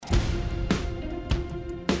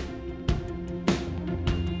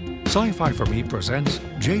Sci-Fi for Me presents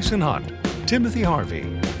Jason Hunt, Timothy Harvey.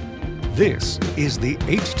 This is the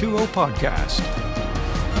H2O Podcast.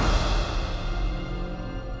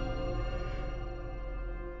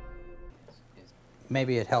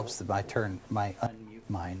 Maybe it helps that my unmute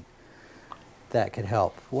mine. That could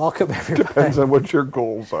help. Welcome, everybody. Depends on what your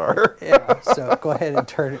goals are. Yeah, so go ahead and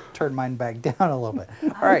turn mine back down a little bit.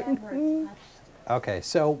 All right. Okay,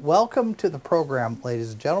 so welcome to the program,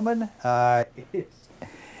 ladies and gentlemen.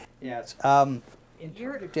 Yes. Hold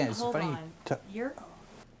on. You're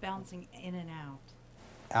bouncing in and out.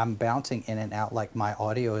 I'm bouncing in and out like my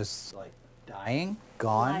audio is like dying,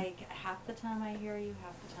 gone. Like half the time I hear you,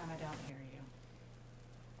 half the time I don't hear you.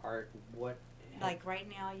 Or what? Like right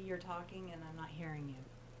now you're talking and I'm not hearing you.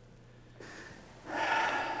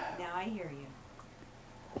 Now I hear you.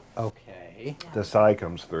 Okay. Yeah. The sigh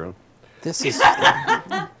comes through. This is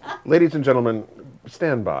Ladies and gentlemen,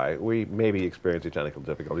 stand by. We may be experiencing technical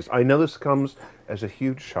difficulties. I know this comes as a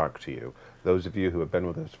huge shock to you. Those of you who have been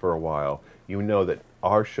with us for a while, you know that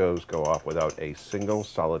our shows go off without a single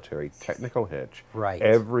solitary technical hitch. Right.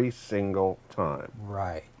 Every single time.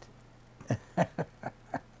 right.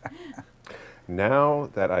 Now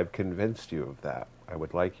that I've convinced you of that, I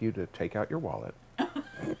would like you to take out your wallet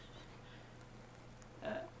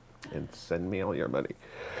and send me all your money.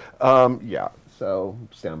 Yeah, so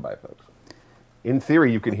stand by, folks. In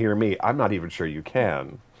theory, you can hear me. I'm not even sure you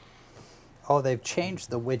can. Oh, they've changed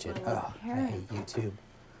the widget. Oh, Oh, I hate YouTube.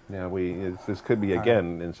 Now, this could be,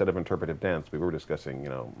 again, instead of interpretive dance, we were discussing,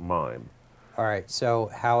 mime. All right,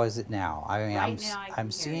 so how is it now? I mean, Right now I can I'm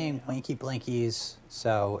hear seeing you. blinky blinkies.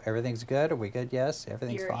 So everything's good? Are we good? Yes,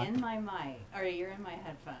 everything's You're fine. in my mic, or you're in my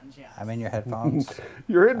headphones, yeah. I'm in your headphones.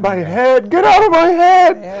 You're in my head! Get out of my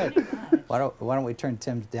head! Yeah. Pretty much. Why don't we turn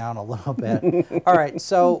Tim's down a little bit? All right,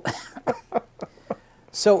 so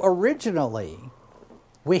originally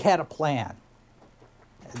we had a plan.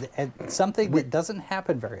 And something that doesn't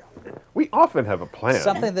happen very often. We often have a plan.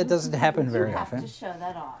 Something that doesn't happen You very have often. to show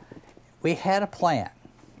that off. We had a plan,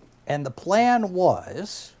 and the plan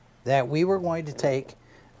was that we were going to take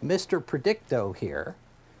Mr. Predicto here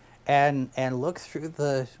and look through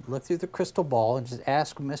the crystal ball and just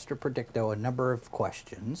ask Mr. Predicto a number of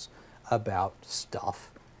questions about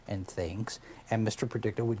stuff and things, and Mr.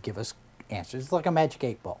 Predicto would give us answers. It's like a magic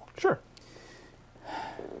 8-ball. Sure.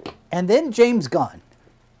 And then James Gunn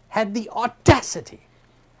had the audacity,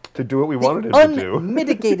 To do what we wanted the him to do.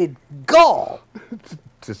 unmitigated gall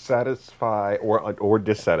To satisfy or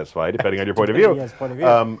dissatisfy, depending on your point of view, Depending on his point of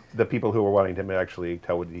view. the people who were wanting him to actually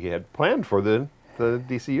tell what he had planned for the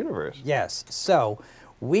DC universe. Yes. So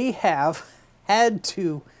we have had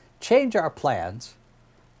to change our plans,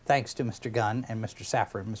 thanks to Mr. Gunn and Mr.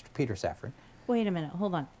 Safran, Mr. Peter Safran. Wait a minute,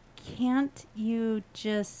 hold on. Can't you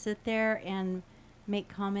just sit there and make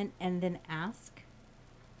comment and then ask?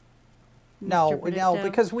 No, Mr. no, Predicto?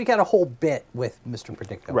 because we got a whole bit with Mr.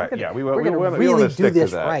 Predicto. Right, yeah, we wanna really stick do to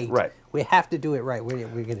this that, right. right. We have to do it right. We're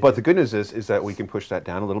gonna But the good news is that we can push that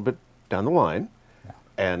down a little bit down the line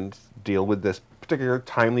and deal with this particular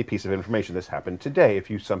timely piece of information. This happened today. If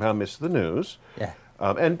you somehow missed the news, Yeah.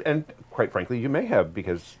 and quite frankly, you may have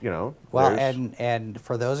because Well, there's- and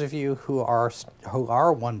for those of you who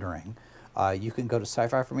are wondering, you can go to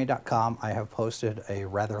sci-fi4me.com. I have posted a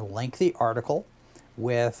rather lengthy article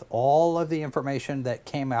with all of the information that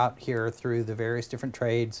came out here through the various different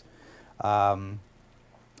trades.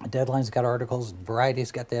 Deadline's got articles, and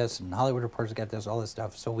Variety's got this, and Hollywood Reporter's got this, all this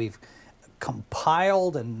stuff. So we've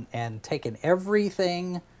compiled and taken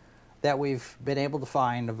everything that we've been able to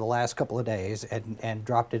find of the last couple of days and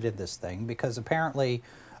dropped it in this thing, because apparently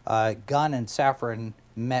Gunn and Safran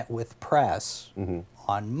met with press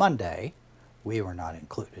on Monday. We were not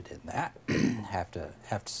included in that. have to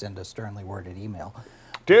send a sternly worded email.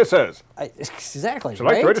 Dear sirs, Exactly.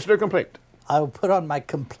 select right? register complaint. I'll put on my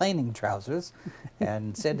complaining trousers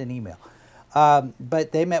and send an email.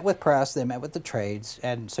 But they met with press, they met with the trades,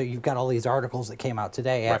 and so you've got all these articles that came out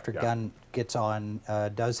today after yeah. Gunn gets on,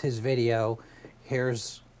 does his video.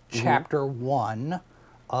 Here's chapter 1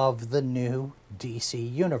 of the new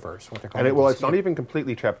DC universe. What they're calling And DC it's not even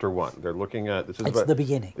completely chapter 1. They're looking at this is It's the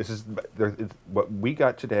beginning. This is what we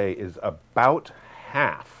got today is about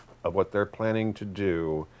half of what they're planning to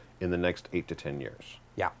do in the next 8 to 10 years.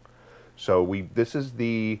 Yeah. So this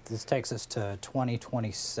takes us to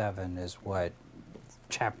 2027 is what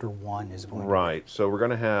chapter 1 is going to be. right. So we're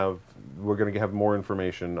going to have more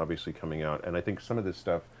information obviously coming out, and I think some of this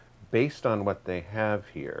stuff, based on what they have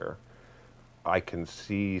here, I can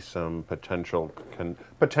see some very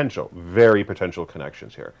potential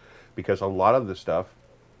connections here, because a lot of the stuff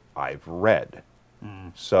I've read.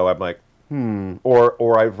 So I'm like,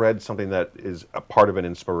 Or I've read something that is a part of an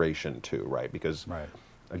inspiration too, right? Because Right.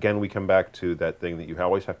 again, we come back to that thing that you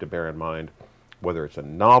always have to bear in mind, whether it's a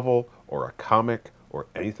novel or a comic or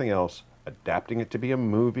anything else, adapting it to be a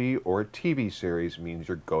movie or a TV series means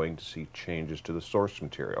you're going to see changes to the source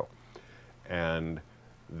material. And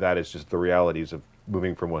that is just the realities of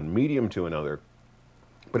moving from one medium to another.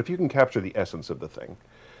 But if you can capture the essence of the thing,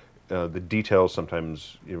 the details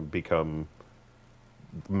sometimes become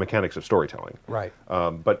mechanics of storytelling. Right.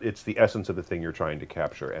 But it's the essence of the thing you're trying to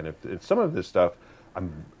capture. And if some of this stuff,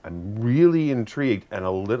 I'm really intrigued, and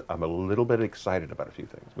I'm a little bit excited about a few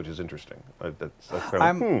things, which is interesting. That's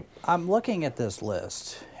kind of, I'm looking at this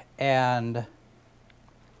list, and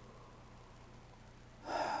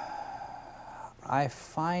I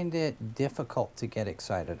find it difficult to get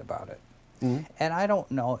excited about it. And I don't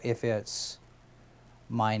know if it's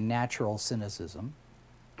my natural cynicism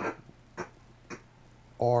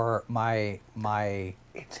or my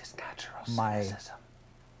it's his natural my cynicism.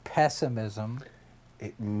 pessimism.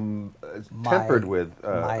 Tempered with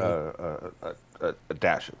my- a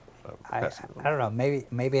dash of I pessimism. don't know.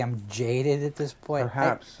 Maybe I'm jaded at this point.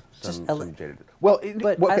 Perhaps just some, a some li- jaded. Well,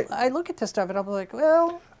 But okay. I look at this stuff and I'm like,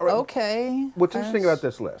 well, right. okay. What's interesting about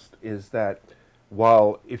this list is that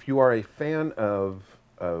while if you are a fan of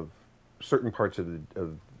certain parts of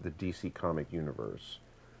the DC comic universe,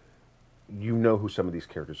 you know who some of these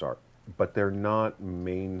characters are, but they're not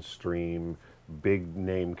mainstream big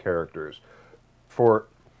name characters. For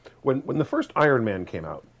when the first Iron Man came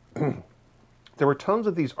out, there were tons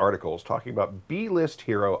of these articles talking about B-list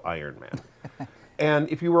hero Iron Man. And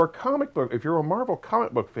if you were if you were a Marvel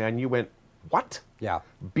comic book fan, you went, "What? Yeah.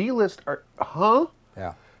 B-list huh?"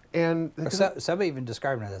 Yeah. And Some even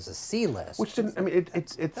described it as a C list. which didn't. I mean,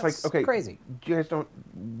 it's like, That's okay, crazy. You guys don't.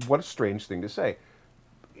 What a strange thing to say.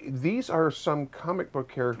 These are some comic book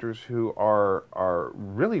characters who are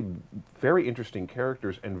really very interesting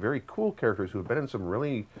characters and very cool characters who have been in some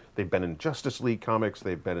really. They've been in Justice League comics.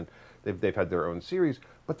 They've had their own series,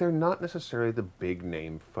 but they're not necessarily the big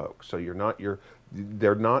name folks. So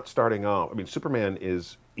they're not starting off. I mean, Superman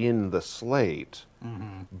is in the slate,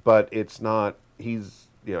 but it's not. He's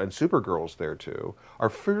and Supergirl's there too. Our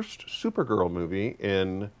first Supergirl movie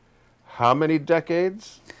in how many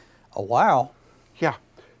decades? A while. Yeah.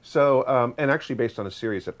 So, and actually based on a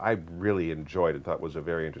series that I really enjoyed and thought was a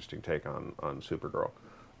very interesting take on Supergirl.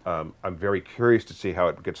 I'm very curious to see how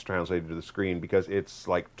it gets translated to the screen because it's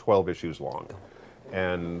like 12 issues long.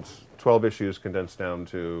 And 12 issues condensed down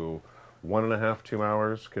to 1.5, 2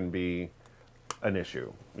 hours can be an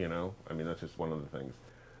issue, I mean, that's just one of the things.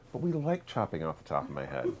 But we like chopping off the top of my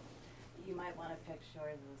head. You might want to pick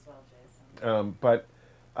shores as well, Jason. But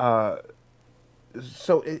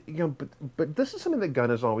this is something that Gunn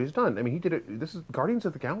has always done. I mean, he did it. This is Guardians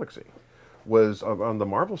of the Galaxy, was on the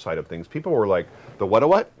Marvel side of things. People were like, the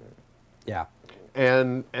what? Yeah.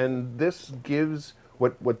 And this gives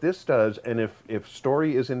what this does. And if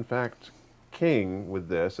story is in fact king with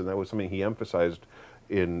this, and that was something he emphasized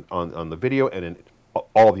on the video and in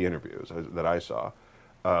all the interviews that I saw,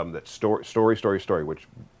 that story, which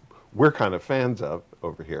we're kind of fans of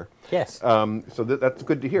over here. Yes. So that's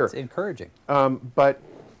good to hear. It's encouraging. But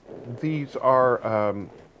these are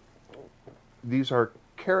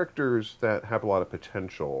characters that have a lot of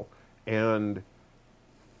potential, and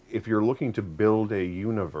if you're looking to build a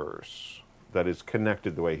universe that is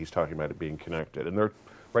connected the way he's talking about it being connected, and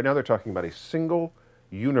right now they're talking about a single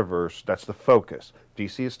universe that's the focus.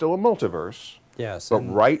 DC is still a multiverse. Yes. But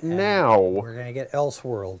right now we're going to get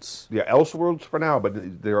Elseworlds. Yeah, Elseworlds for now,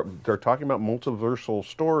 but they're talking about multiversal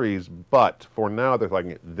stories. But for now, they're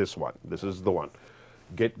talking this one. This is the one.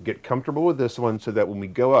 Get comfortable with this one, so that when we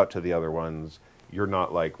go out to the other ones, you're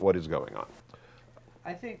not like, what is going on?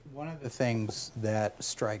 I think one of the things that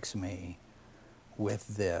strikes me with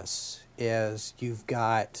this is you've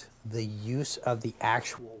got the use of the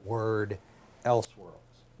actual word Elseworlds.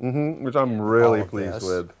 Which I'm really all of pleased this.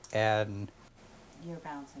 with. And You're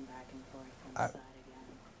bouncing back and forth from the side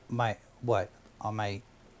again. on my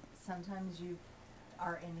Sometimes you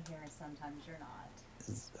are in here, sometimes you're not.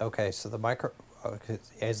 okay, so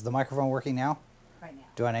is the microphone working now? Right now.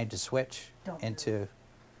 Do I need to switch Don't do into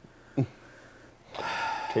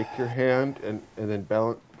Take your hand and then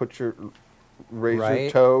balance. Put your raise your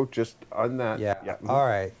Right. toe just on that. Yeah. All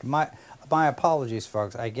right. My apologies,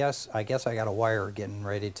 folks. I guess I got a wire getting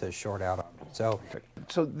ready to short out on me. So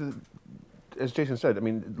As Jason said, I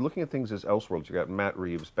mean, looking at things as Elseworlds, you've got Matt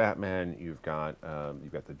Reeves' Batman, you've got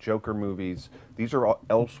the Joker movies. These are all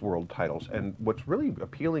Elseworld titles, and what's really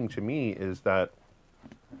appealing to me is that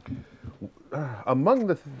among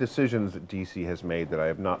the decisions that DC has made that I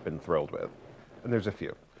have not been thrilled with, and there's a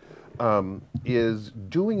few, is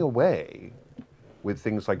doing away with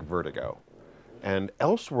things like Vertigo. And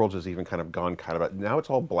Elseworlds has even kind of gone now it's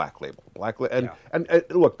all Black Label. And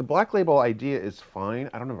look, the Black Label idea is fine.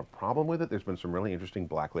 I don't have a problem with it. There's been some really interesting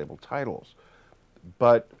Black Label titles.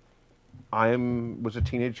 But I was a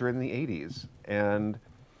teenager in the 80s, and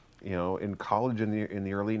in college in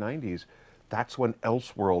the early 90s, that's when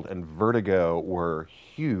Elseworld and Vertigo were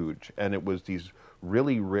huge, and it was these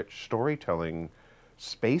really rich storytelling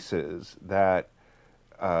spaces that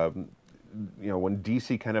when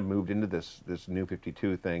DC kind of moved into this New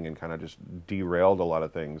 52 thing and kind of just derailed a lot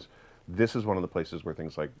of things, this is one of the places where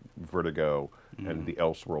things like Vertigo and the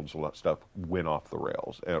Elseworlds stuff went off the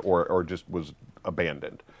rails, or just was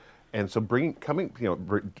abandoned. And so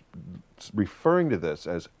referring to this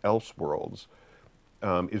as Elseworlds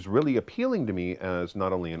is really appealing to me as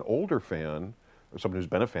not only an older fan, or someone who's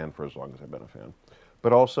been a fan for as long as I've been a fan,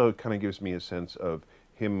 but also kind of gives me a sense of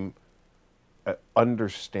him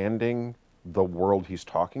understanding the world he's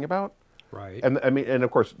talking about. Right. And and of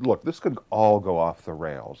course, look, this could all go off the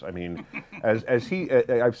rails. I mean, as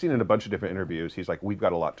I've seen in a bunch of different interviews, he's like, we've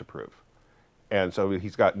got a lot to prove. And so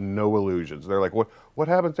he's got no illusions. They're like, what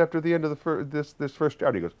happens after the end of this first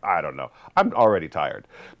chapter? He goes, I don't know. I'm already tired.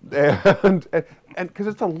 And because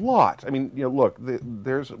it's a lot. I mean, look,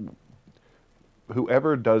 there's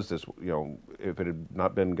whoever does this, if it had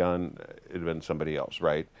not been Gunn, it had been somebody else,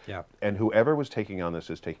 right? Yeah. And whoever was taking on this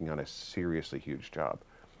is taking on a seriously huge job.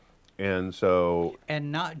 And so...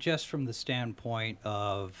 And not just from the standpoint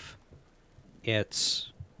of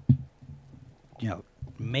it's,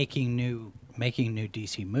 making new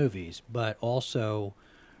DC movies, but also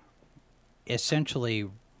essentially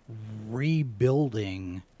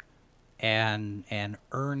rebuilding and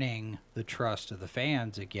earning the trust of the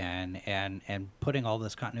fans again, and putting all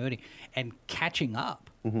this continuity and catching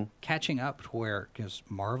up to where, because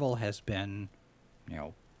Marvel has been,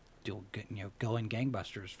 going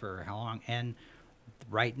gangbusters for how long, and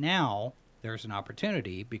right now there's an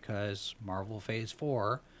opportunity because Marvel Phase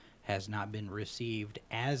 4 has not been received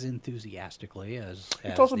as enthusiastically as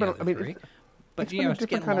it's also the been, other three. But it's been a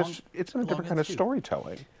different kind of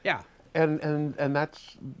storytelling. Yeah. And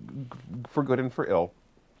that's for good and for ill.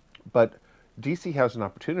 But DC has an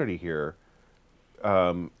opportunity here.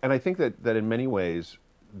 And I think that in many ways,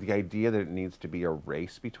 the idea that it needs to be a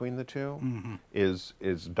race between the two is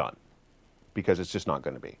done. Because it's just not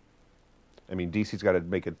going to be. I mean, DC's got to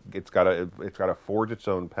make it, it's got to forge its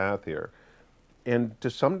own path here. And to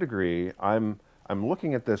some degree, I'm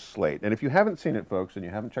looking at this slate. And if you haven't seen it, folks, and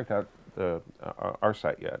you haven't checked out our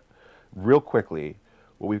site yet, real quickly,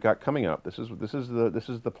 what we've got coming up. This is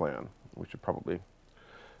the plan. We should probably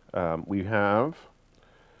we have,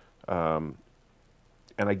 and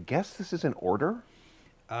I guess this is in order.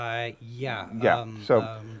 Yeah. Yeah.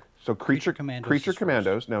 So Creature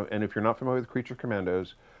Commandos. Now, and if you're not familiar with Creature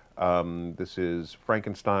Commandos, this is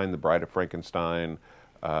Frankenstein, the Bride of Frankenstein,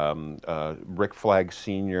 Rick Flag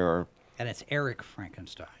Sr. And it's Eric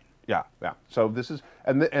Frankenstein. Yeah. So this is,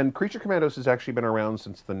 and Creature Commandos has actually been around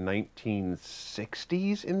since the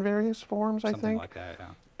 1960s in various forms, I think. Something like that, yeah.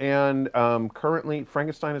 And currently,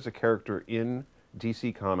 Frankenstein is a character in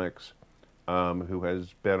DC Comics who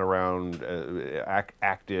has been around,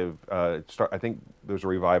 active. I think there's a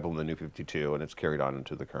revival in the New 52, and it's carried on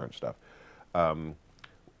into the current stuff.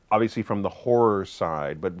 Obviously from the horror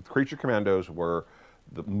side, but Creature Commandos were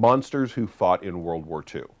the monsters who fought in World War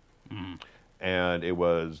II. And it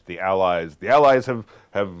was the Allies. The Allies have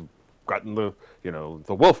gotten the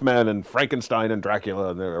Wolfman and Frankenstein and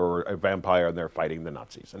Dracula or a vampire, and they're fighting the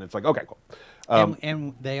Nazis. And it's like, okay, cool.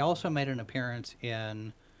 And they also made an appearance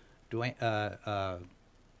in New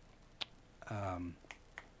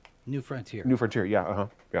Frontier. New Frontier, yeah,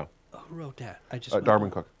 yeah. Who wrote that?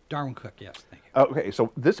 Darwin Cook. Darwin Cook, yes, thank you. Okay,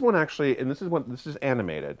 so this one actually, and this is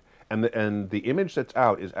animated. And the image that's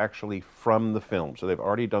out is actually from the film. So they've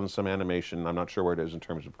already done some animation. I'm not sure where it is in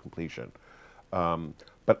terms of completion.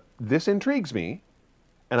 But this intrigues me.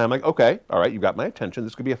 And I'm like, okay, all right, you've got my attention.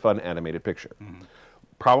 This could be a fun animated picture.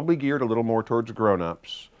 Probably geared a little more towards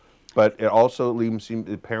grown-ups. But it also leaves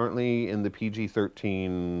apparently in the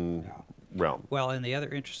PG-13 realm. Well, and the other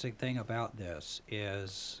interesting thing about this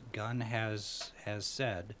is Gunn has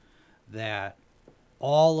said that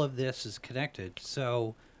all of this is connected.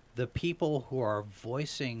 So the people who are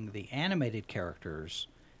voicing the animated characters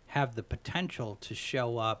have the potential to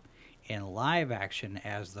show up in live action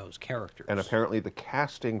as those characters. And apparently the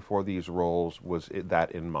casting for these roles was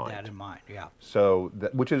that in mind. That in mind, yeah. So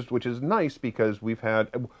which is nice because we've had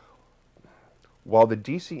while the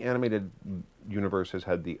DC animated universe has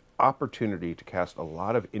had the opportunity to cast a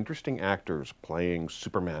lot of interesting actors playing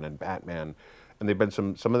Superman and Batman, and they've been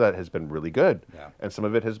some of that has been really good, Yeah. and some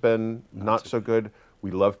of it has been not so good.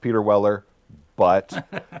 We love Peter Weller, but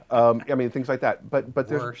I mean things like that. But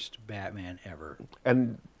there's Worst Batman ever.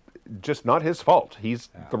 and just not his fault. He's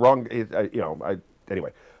the wrong.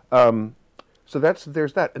 Anyway. So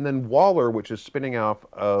there's that, and then Waller, which is spinning off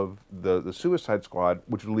of the Suicide Squad,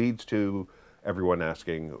 which leads to everyone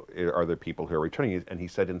asking, are there people who are returning? And he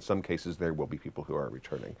said, in some cases, there will be people who are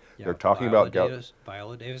returning. Yeah, They're talking Viola about Davis.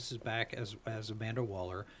 Viola Davis is back as Amanda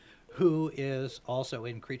Waller, who is also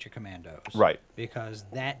in Creature Commandos. Right. Because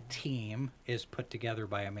that team is put together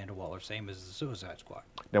by Amanda Waller, same as the Suicide Squad.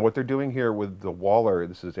 Now, what they're doing here with the Waller,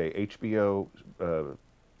 this is a HBO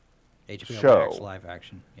HBO show. Max live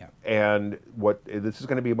action. Yeah. And what this is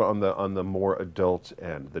going to be on the more adult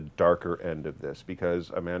end, the darker end of this, because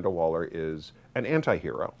Amanda Waller is an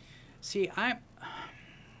anti-hero. See,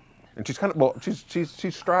 And she's kind of she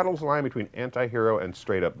straddles the line between anti-hero and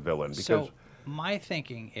straight up villain. Because so my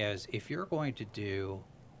thinking is, if we're going to do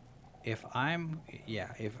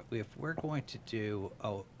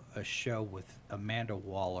a show with Amanda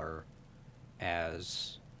Waller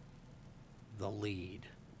as the lead,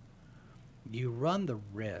 you run the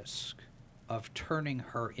risk of turning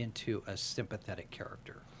her into a sympathetic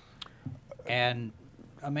character. And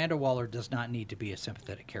Amanda Waller does not need to be a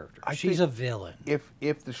sympathetic character. She's a villain. If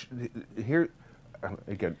here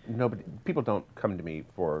again, people don't come to me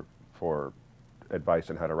for advice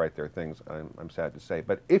on how to write their things. I'm sad to say,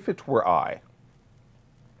 but if it were I,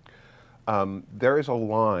 there is a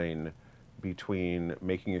line between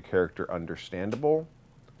making a character understandable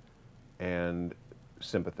and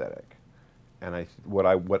sympathetic. And what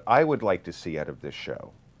I would like to see out of this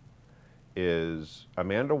show is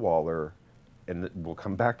Amanda Waller, and we'll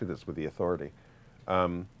come back to this with The Authority.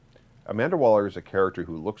 Amanda Waller is a character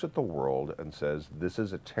who looks at the world and says, "This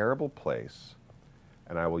is a terrible place,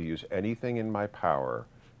 and I will use anything in my power,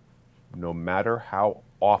 no matter how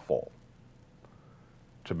awful,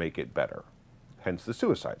 to make it better." Hence the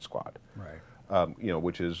Suicide Squad, Right.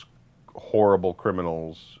 which is horrible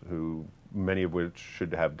criminals who many of which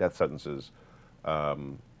should have death sentences.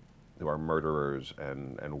 Who are murderers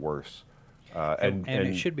and worse. And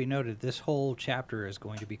it should be noted, this whole chapter is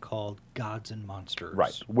going to be called Gods and Monsters.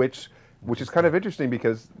 Right, which is kind of interesting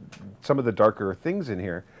because some of the darker things in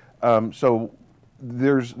here. So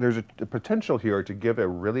there's a potential here to give a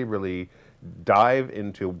really, really dive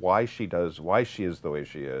into why she is the way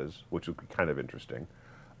she is, which would be kind of interesting,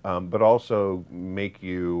 but also make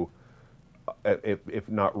you, if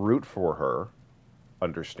not root for her,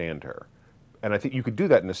 understand her. And I think you could do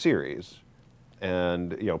that in a series,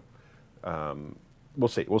 and we'll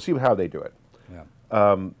see. We'll see how they do it. Yeah.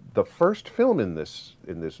 The first film in this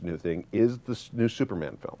new thing is this new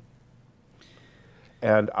Superman film,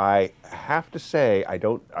 and I have to say,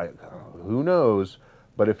 who knows?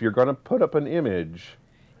 But if you're going to put up an image,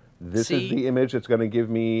 this is the image that's going to give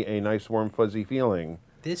me a nice, warm, fuzzy feeling.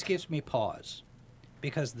 This gives me pause,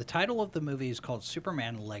 because the title of the movie is called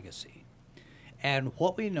Superman Legacy. And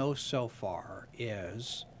what we know so far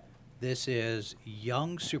is this is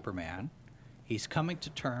young Superman. He's coming to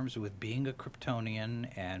terms with being a Kryptonian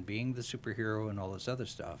and being the superhero and all this other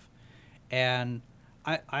stuff. And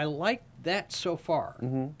I like that so far.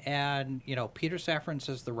 Mm-hmm. And, Peter Safran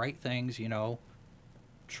says the right things,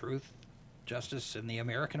 truth, justice, and the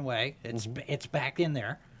American way. It's back in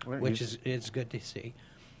there, which is good to see.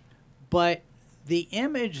 But the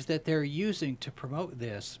image that they're using to promote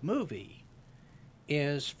this movie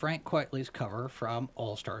is Frank Quitely's cover from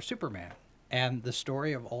All-Star Superman. And the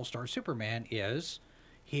story of All-Star Superman is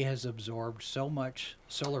he has absorbed so much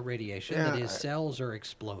solar radiation that his cells are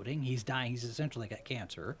exploding. He's dying. He's essentially got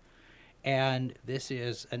cancer. And this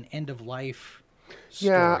is an end-of-life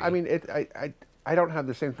story. Yeah, I mean, I don't have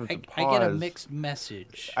the same sense of pause. I get a mixed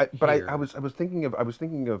message. But I was thinking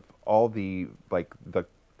of all the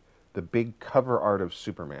big cover art of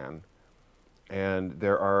Superman, and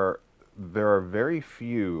there are very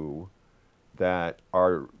few that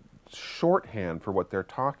are shorthand for what they're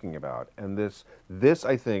talking about. And this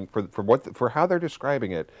I think for how they're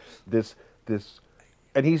describing it, this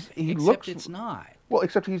and he looks. Except it's not. Well,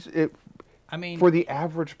 except for the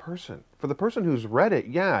average person, for the person who's read it,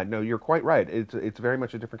 yeah, no, you're quite right. It's very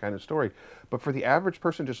much a different kind of story. But for the average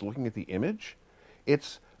person just looking at the image,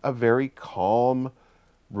 it's a very calm,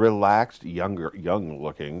 relaxed, young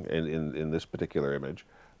looking in this particular image.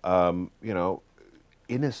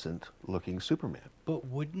 Innocent looking Superman. But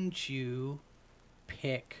wouldn't you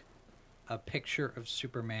pick a picture of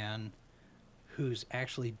Superman who's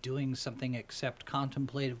actually doing something except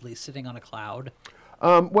contemplatively sitting on a cloud.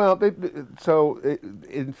 Well,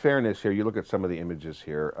 in fairness here, you look at some of the images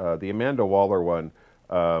here. The Amanda Waller one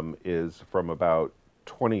is from about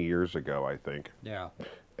 20 years ago, I think. Yeah.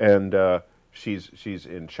 And she's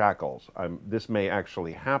in shackles. This may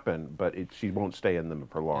actually happen, but she won't stay in them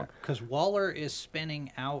for long. Because Waller is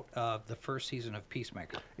spinning out of the first season of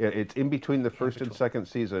Peacemaker. It's in between the first and second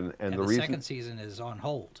season, and the reason second season is on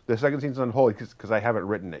hold. the second season's on hold because I haven't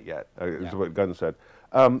written it yet. Is Yeah. what Gunn said.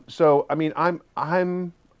 So I mean,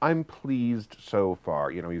 I'm pleased so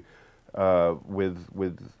far. You know,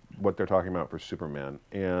 with what they're talking about for Superman,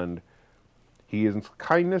 and he is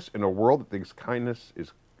kindness in a world that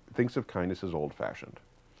thinks of kindness as old fashioned,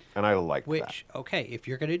 and I like that. Which, okay, if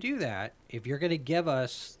you're going to do that, if you're going to give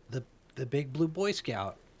us the big blue Boy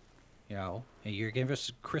Scout, you know, and you're giving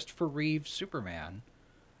us Christopher Reeve's Superman,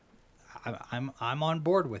 I'm on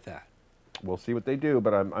board with that. We'll see what they do,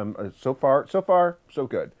 but I'm so far so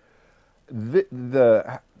good.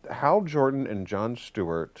 The Hal Jordan and Jon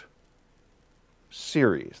Stewart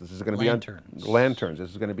series. This is going to be on Lanterns. This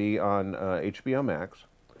is going to be on HBO Max,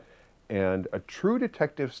 and a true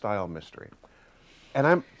detective style mystery. And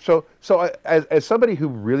I'm as somebody who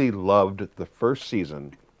really loved the first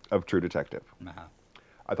season of True Detective. Uh-huh.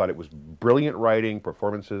 I thought it was brilliant writing.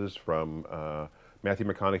 Performances from Matthew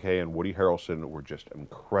McConaughey and Woody Harrelson were just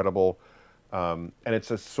incredible. And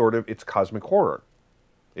it's it's cosmic horror.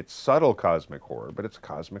 It's subtle cosmic horror, but it's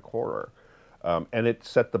cosmic horror. And it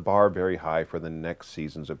set the bar very high for the next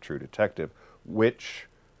seasons of True Detective, which,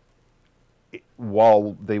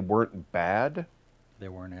 while they weren't bad, They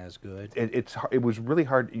weren't as good. it was really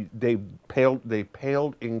hard. They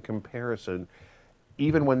paled in comparison,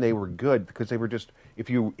 even when they were good, because they were just, if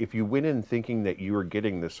you went in thinking that you were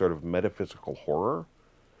getting this sort of metaphysical horror,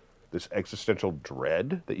 this existential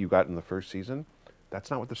dread that you got in the first season, that's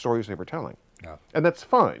not what the stories they were telling. No. And that's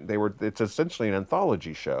fine. It's essentially an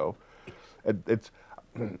anthology show.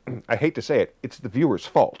 I hate to say it, it's the viewer's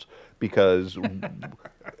fault, because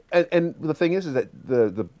and the thing is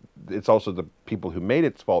that it's also the people who made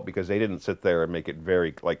its fault, because they didn't sit there and make it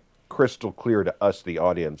very crystal clear to us, the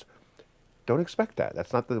audience. Don't expect that.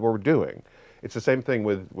 That's not what we're doing. It's the same thing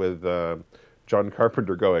with John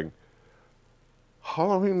Carpenter going,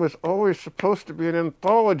 Halloween was always supposed to be an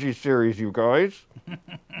anthology series, you guys.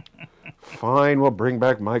 Fine, we'll bring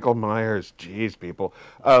back Michael Myers. Jeez, people.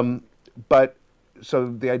 But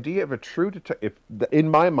so the idea of a true detective, in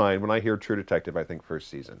my mind, when I hear True Detective, I think first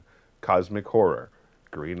season, cosmic horror,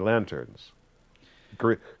 Green Lanterns,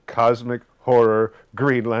 cosmic horror,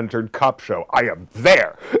 Green Lantern cop show. I am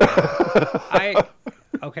there.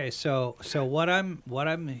 Okay, so what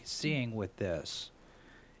I'm seeing with this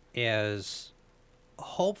is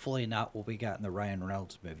hopefully not what we got in the Ryan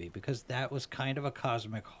Reynolds movie, because that was kind of a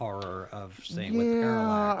cosmic horror of with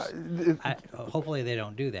Parallax. Hopefully they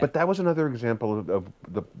don't do that. But that was another example of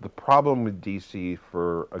the problem with DC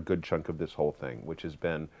for a good chunk of this whole thing, which has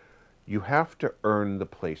been, you have to earn the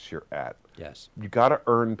place you're at. Yes. You got to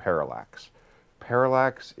earn Parallax.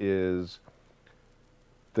 Parallax is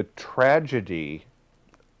the tragedy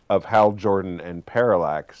of Hal Jordan and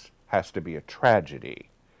Parallax has to be a tragedy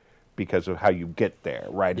because of how you get there,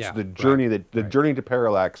 right? Yeah, it's the journey journey to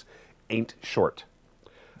Parallax ain't short.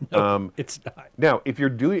 No, it's not. Now, if you're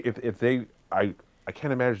doing, if they, I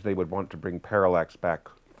can't imagine they would want to bring Parallax back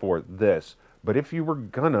for this. But if you were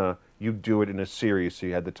gonna, you do it in a series, so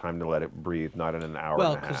you had the time to let it breathe, not in an hour and a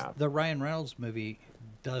half. Well, because the Ryan Reynolds movie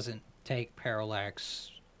doesn't take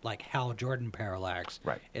Parallax like Hal Jordan Parallax.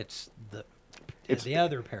 Right. It's the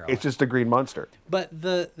other Parallax. It's just a green monster. But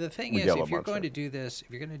the thing is, Yellow if you're monster. going to do this,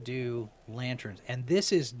 if you're going to do Lanterns, and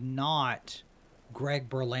this is not Greg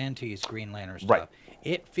Berlanti's Green Lantern stuff. Right.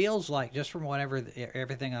 It feels like, just from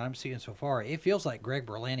everything I'm seeing so far, it feels like Greg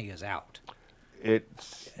Berlanti is out. It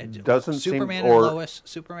doesn't Superman seem,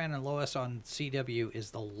 Superman and Lois on CW is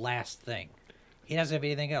the last thing. He doesn't have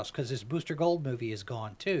anything else, because his Booster Gold movie is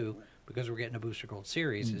gone too, because we're getting a Booster Gold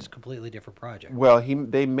series. It's a completely different project. Well,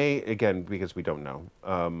 they may, again, because we don't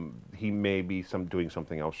know, he may be doing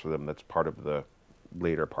something else for them that's part of the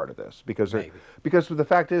later part of this. Because the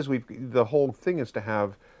fact is, the whole thing is to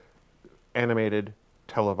have animated,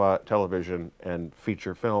 television, and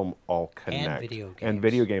feature film all connect. And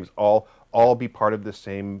video games. All be part of the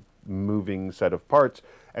same moving set of parts.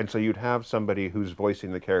 And so you'd have somebody who's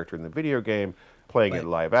voicing the character in the video game, playing it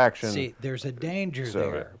live action. See, there's a danger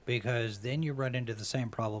there, because then you run into the same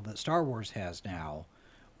problem that Star Wars has now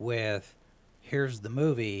with, here's the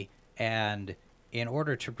movie, and in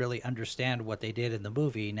order to really understand what they did in the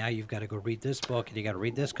movie, now you've got to go read this book, and you got to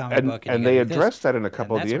read this comic book, And you they gotta read this. addressed that in a And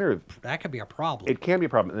couple of the that's interviews. that could be a problem. It can be a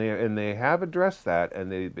problem, and they have addressed that.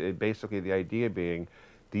 And basically the idea being,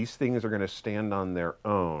 these things are going to stand on their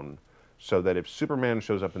own, so that if Superman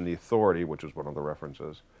shows up in the Authority, which is one of the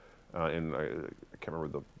references, I can't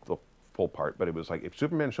remember the full part, but it was like if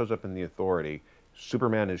Superman shows up in the Authority,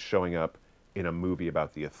 Superman is showing up in a movie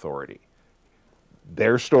about the Authority.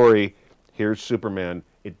 Their story. Here's Superman.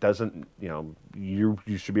 It doesn't, you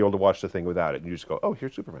should be able to watch the thing without it. And you just go, oh,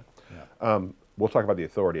 here's Superman. Yeah. We'll talk about the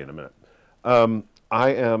Authority in a minute.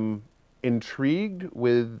 I am intrigued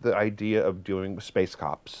with the idea of doing space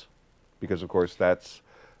cops, because of course that's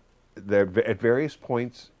there at various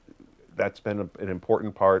points. That's been an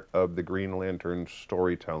important part of the Green Lantern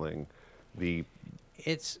storytelling. But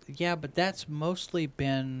that's mostly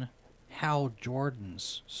been Hal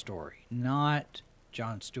Jordan's story, not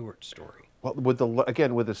John Stewart's story. Well, with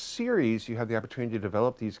a series, you have the opportunity to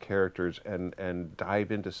develop these characters and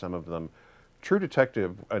dive into some of them. True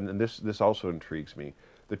Detective, and this also intrigues me.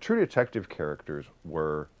 The True Detective characters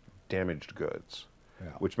were damaged goods,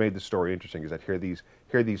 which made the story interesting. Is that here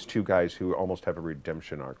are these two guys who almost have a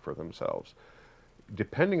redemption arc for themselves.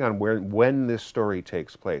 Depending on when this story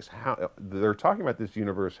takes place, how they're talking about this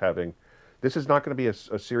universe having. This is not going to be a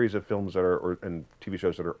series of films that are and TV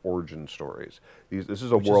shows that are origin stories. This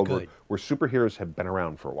is a world where superheroes have been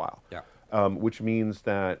around for a while. Yeah. Which means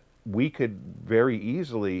that we could very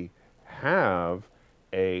easily have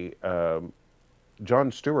a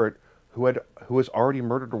John Stewart who has already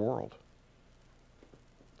murdered a world.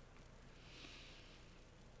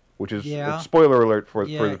 Which is a spoiler alert for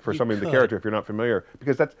somebody in the character if you're not familiar,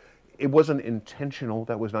 because it wasn't intentional.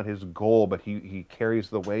 That was not his goal, but he carries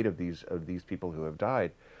the weight of these people who have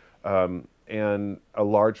died, and a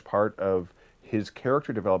large part of his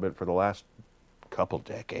character development for the last couple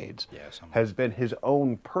decades has been his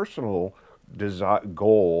own personal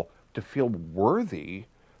goal to feel worthy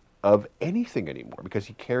of anything anymore, because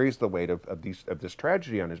he carries the weight of this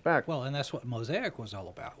tragedy on his back. Well, and that's what Mosaic was all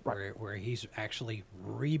about, where he's actually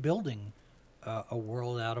rebuilding a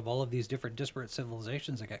world out of all of these different disparate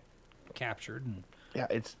civilizations that got captured. And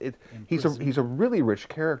he's a really rich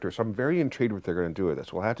character, so I'm very intrigued what they're going to do with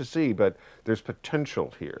this. We'll have to see, but there's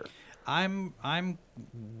potential here. I'm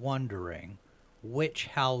wondering which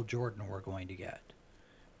Hal Jordan we're going to get,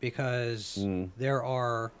 because there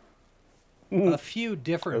are a few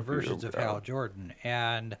different versions of Hal Jordan,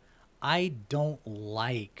 and I don't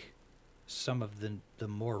like some of the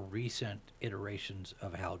more recent iterations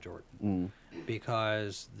of Hal Jordan,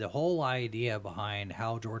 because the whole idea behind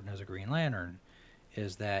Hal Jordan as a Green Lantern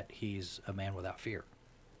is that he's a man without fear.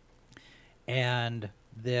 And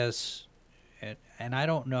I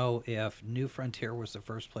don't know if New Frontier was the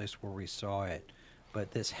first place where we saw it,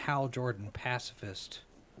 but this Hal Jordan pacifist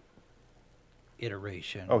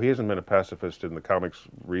iteration. Oh, he hasn't been a pacifist in the comics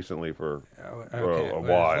recently for a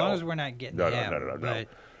while. As long as we're not getting him. No. But,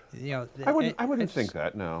 I wouldn't think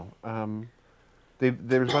that. No. There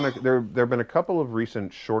have been a couple of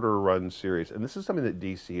recent shorter run series, and this is something that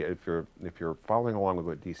DC, if you're following along with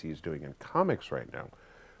what DC is doing in comics right now,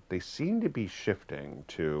 they seem to be shifting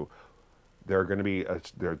to. There are going to be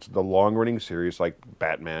there's the long running series like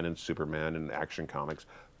Batman and Superman and Action Comics,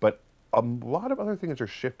 but a lot of other things are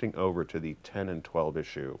shifting over to the 10 and 12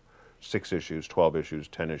 issue, 6 issues, 12 issues,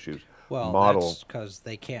 10 issues model. That's because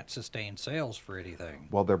they can't sustain sales for anything.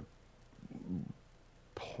 Well, they're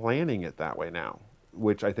planning it that way now,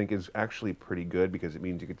 which I think is actually pretty good, because it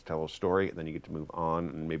means you get to tell a story and then you get to move on,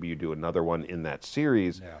 and maybe you do another one in that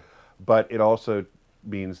series. Yeah. But it also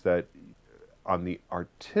means that on the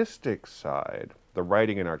artistic side, the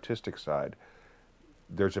writing and artistic side,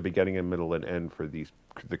 there's a beginning and middle and end for the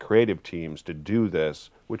creative teams to do this,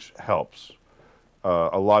 which helps.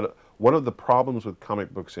 One of the problems with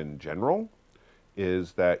comic books in general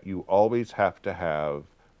is that you always have to have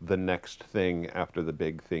the next thing after the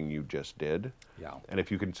big thing you just did. Yeah. And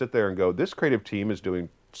if you can sit there and go, this creative team is doing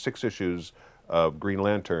 6 issues of Green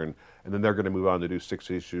Lantern, and then they're going to move on to do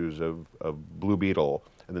 6 issues of Blue Beetle,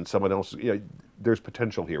 and then someone else, there's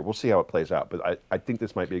potential here. We'll see how it plays out, but I think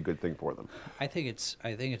this might be a good thing for them. I think it's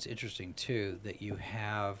interesting too that you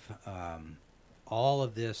have all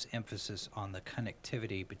of this emphasis on the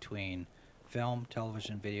connectivity between film,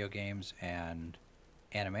 television, video games, and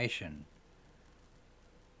animation,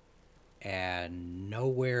 and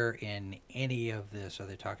nowhere in any of this are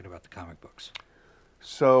they talking about the comic books.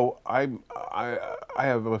 So I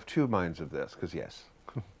have two minds of this, because yes.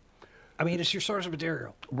 I mean, it's your source of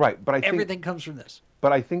material. Right, but everything comes from this.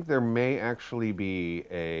 But I think there may actually be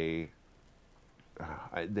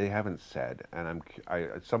They haven't said, and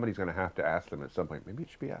somebody's going to have to ask them at some point. Maybe it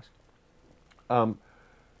should be asked.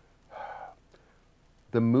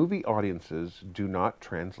 The movie audiences do not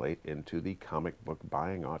translate into the comic book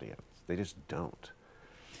buying audience. They just don't.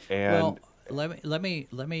 And Well, let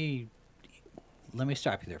me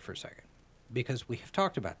stop you there for a second, because we have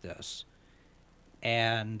talked about this,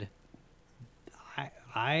 and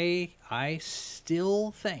I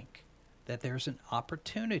still think that there's an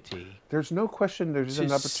opportunity there's no question there's to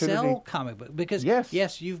an opportunity. sell comic book, because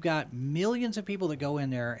Yes. you've got millions of people that go in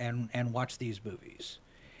there and watch these movies,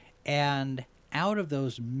 and out of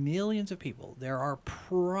those millions of people, there are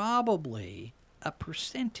probably a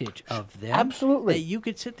percentage of them Absolutely. that you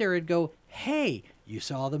could sit there and go, hey, you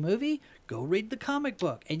saw the movie? Go read the comic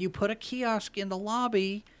book. And you put a kiosk in the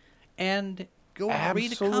lobby and go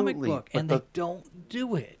read a comic Absolutely. book. But And they don't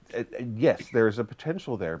do it. Yes, there's a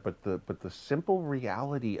potential there, but the simple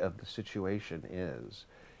reality of the situation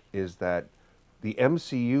is that the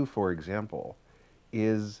MCU, for example,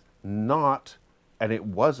 is not, and it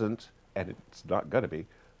wasn't, and it's not going to be,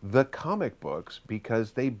 the comic books,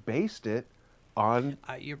 because they based it on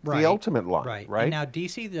You're the right, Ultimate line, right? right? And now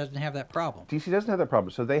DC doesn't have that problem. DC doesn't have that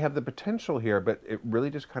problem, so they have the potential here, but it really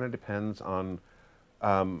just kind of depends on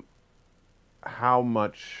how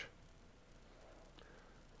much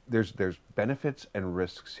there's benefits and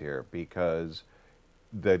risks here, because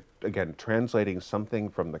again, translating something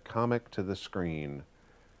from the comic to the screen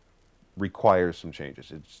requires some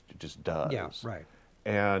changes. It just does. Yeah, right.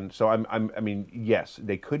 And so I mean, yes,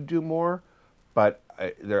 they could do more, but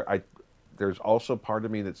there's also part of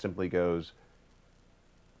me that simply goes,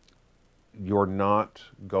 you're not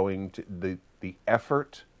going to, the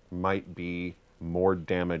effort might be more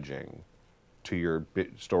damaging to your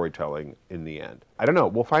storytelling in the end. I don't know.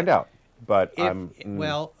 We'll find out. But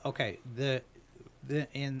Well, okay.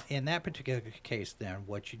 In that particular case, then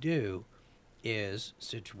what you do is,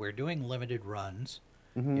 since we're doing limited runs,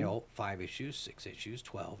 5 issues, 6 issues,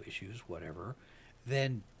 12 issues, whatever,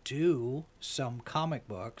 then do some comic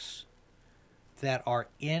books that are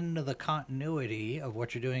in the continuity of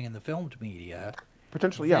what you're doing in the filmed media.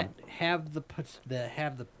 potentially, yeah. That have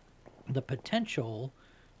the potential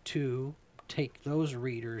to take those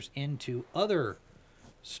readers into other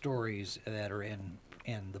stories that are in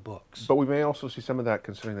the books. But we may also see some of that,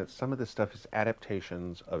 considering that some of this stuff is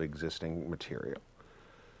adaptations of existing material.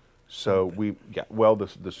 So the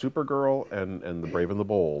Supergirl and the Brave and the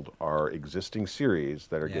Bold are existing series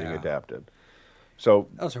that are getting Yeah. adapted. So,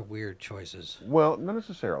 Those are weird choices. well, not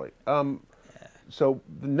necessarily. So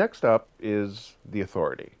the next up is The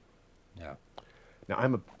Authority. Yeah. Now,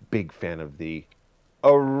 I'm a big fan of the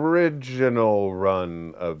original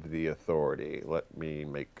run of The Authority. Let me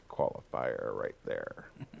make a qualifier right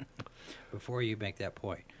there. Before you make that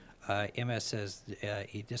point, MS says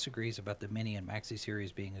he disagrees about the mini and maxi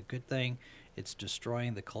series being a good thing. It's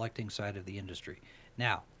destroying the collecting side of the industry.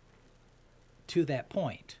 Now, to that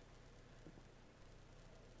point,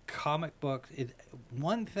 comic book,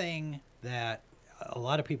 one thing that a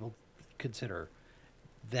lot of people consider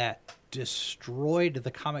that destroyed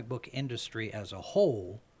the comic book industry as a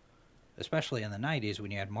whole, especially in the 90s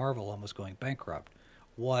when you had Marvel almost going bankrupt,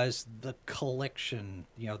 was the collection,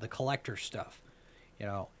 the collector stuff.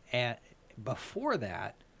 And before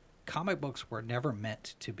that, comic books were never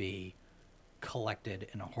meant to be collected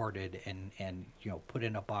and hoarded and put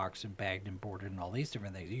in a box and bagged and boarded and all these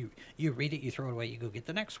different things. You read it, you throw it away, you go get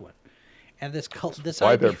the next one. And this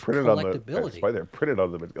idea of collectability. That's why they're printed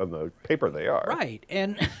on the paper they are. Right.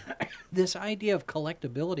 And this idea of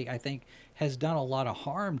collectability, I think, has done a lot of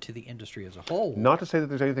harm to the industry as a whole. Not to say that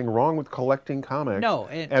there's anything wrong with collecting comics. No,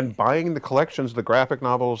 and buying the collections, the graphic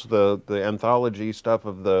novels, the anthology stuff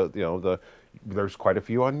of there's quite a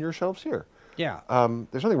few on your shelves here. Yeah.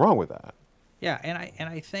 There's nothing wrong with that. Yeah, and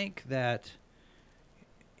I think that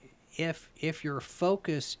if your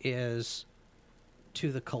focus is to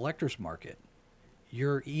the collector's market,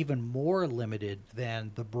 you're even more limited than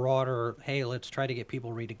the broader, hey, let's try to get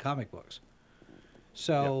people reading comic books.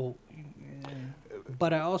 So,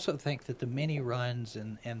 but I also think that the mini runs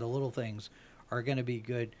and the little things are going to be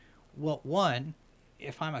good. Well, one,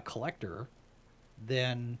 if I'm a collector,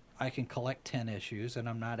 then I can collect 10 issues and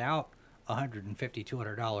I'm not out $150,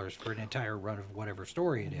 $200 for an entire run of whatever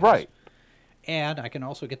story it is. Right. And I can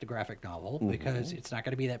also get the graphic novel because it's not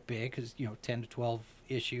going to be that big, because 10 to 12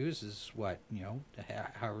 issues is what,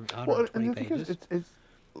 however 120 and the thing pages. is,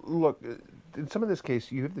 look, in some of this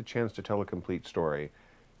case, you have the chance to tell a complete story,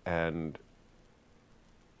 and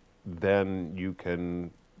then you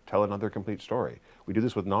can tell another complete story. We do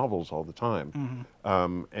this with novels all the time,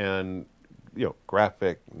 and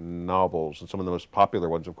graphic novels, and some of the most popular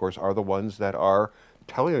ones, of course, are the ones that are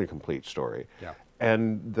telling a complete story. Yeah.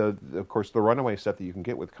 And of course, the runaway stuff that you can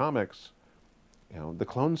get with comics, the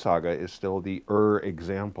Clone Saga is still the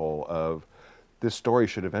example of this story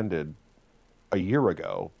should have ended a year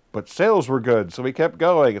ago, but sales were good, so we kept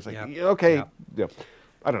going. It's like, Yep. okay, Yep. yeah.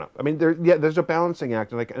 I don't know. I mean, there's a balancing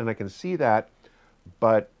act, and I can see that.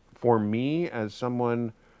 But for me, as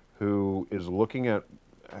someone who is looking at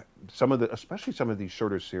especially some of these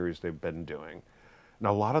shorter series they've been doing, and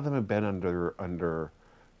a lot of them have been under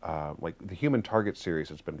like the Human Target series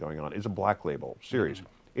that's been going on is a Black Label series. Mm-hmm.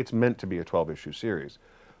 It's meant to be a 12-issue series,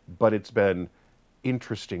 but it's been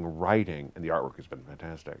interesting writing, and the artwork has been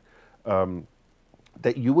fantastic.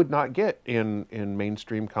 That you would not get in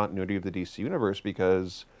mainstream continuity of the DC universe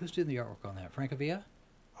because Who's doing the artwork on that? Francavilla?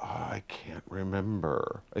 I can't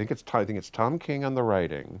remember. I think it's Tom King on the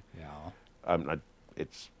writing. Yeah.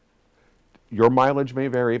 It's your mileage may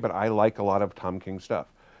vary, but I like a lot of Tom King stuff.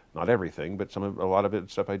 Not everything, but a lot of it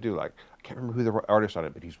stuff I do like. I can't remember who the artist on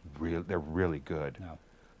it, but they're really good. No.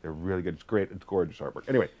 They're really good. It's great. It's gorgeous artwork.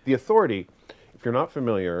 Anyway, The Authority, if you're not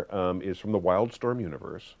familiar, is from the Wildstorm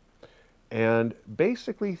universe. And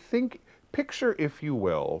basically picture, if you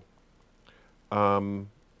will,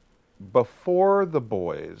 before The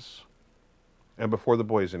Boys, and before The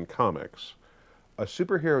Boys in comics, a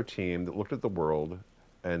superhero team that looked at the world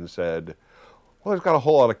and said, well, there's got a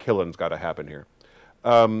whole lot of killing's got to happen here.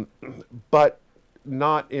 But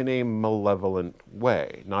not in a malevolent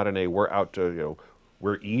way, not in a we're out to,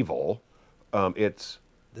 we're evil.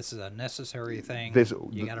 This is a necessary thing.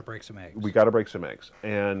 You got to break some eggs. We got to break some eggs.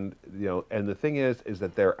 And, and the thing is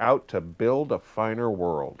that they're out to build a finer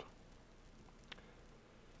world.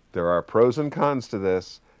 There are pros and cons to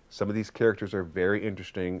this. Some of these characters are very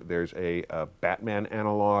interesting. There's a Batman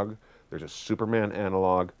analog. There's a Superman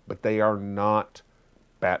analog, but they are not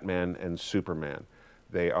Batman and Superman.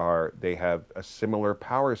 They have a similar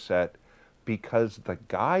power set because the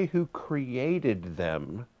guy who created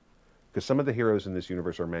them, because some of the heroes in this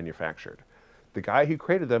universe are manufactured, the guy who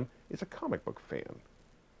created them is a comic book fan.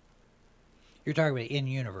 You're talking about in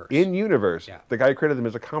universe. In universe, yeah. The guy who created them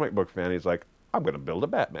is a comic book fan. He's like, I'm going to build a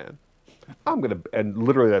Batman. And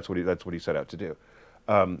literally that's what he set out to do.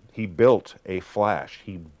 He built a Flash.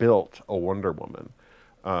 He built a Wonder Woman.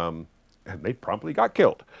 And they promptly got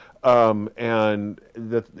killed. And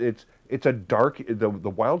it's a dark, the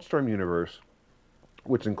Wildstorm universe,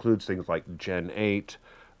 which includes things like Gen 8.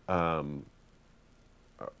 There's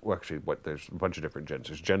a bunch of different gens.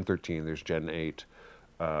 There's Gen 13, there's Gen 8,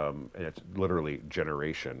 and it's literally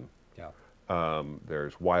generation. Yeah.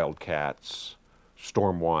 There's Wildcats,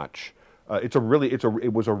 Stormwatch.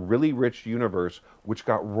 It was a really rich universe which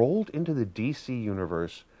got rolled into the DC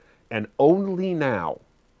universe, and only now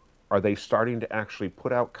are they starting to actually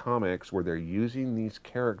put out comics where they're using these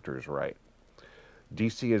characters right.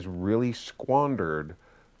 DC has really squandered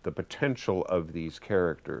the potential of these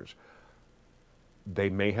characters. They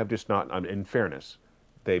may have just not, in fairness,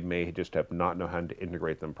 they may just have not known how to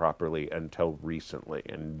integrate them properly until recently.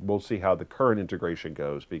 And we'll see how the current integration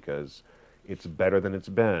goes because it's better than it's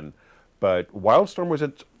been. But Wildstorm was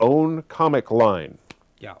its own comic line.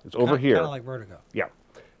 Yeah. It's over here. Kind of like Vertigo. Yeah.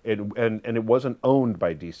 And it wasn't owned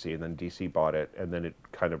by DC, and then DC bought it, and then it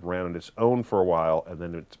kind of ran on its own for a while, and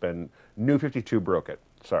then it's been... New 52 broke it.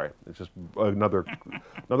 Sorry. It's just another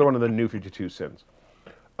one of the New 52 sins.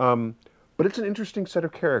 But it's an interesting set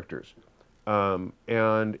of characters.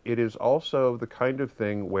 And it is also the kind of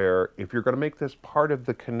thing where if you're going to make this part of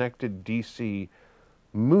the connected DC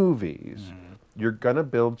movies, you're going to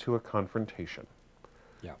build to a confrontation.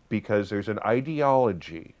 Yeah. Because there's an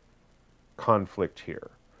ideology conflict here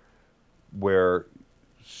where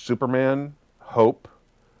Superman, Hope,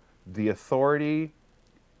 the Authority,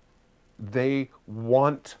 they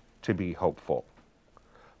want to be hopeful,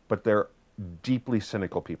 but they're deeply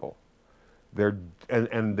cynical people.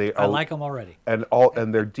 I like them already. And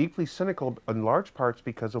they're deeply cynical in large parts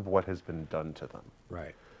because of what has been done to them.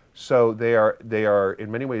 Right. So they are in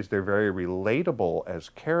many ways they're very relatable as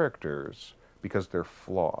characters because they're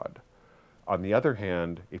flawed. On the other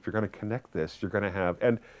hand, if you're going to connect this, you're going to have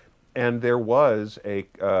and there was a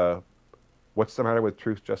What's the Matter with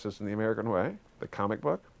Truth, Justice, and the American Way, the comic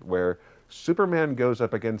book, where Superman goes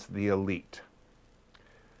up against the Elite.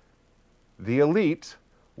 The Elite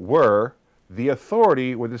were the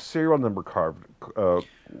Authority with a serial number carved,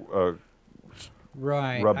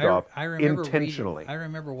 right. rubbed off I remember intentionally. I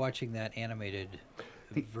remember watching that animated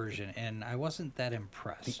version, and I wasn't that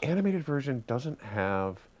impressed. The animated version doesn't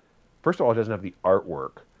have, first of all, it doesn't have the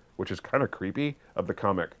artwork, which is kind of creepy, of the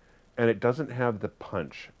comic. and it doesn't have the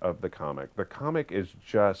punch of the comic. The comic is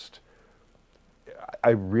just. I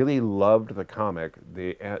really loved the comic.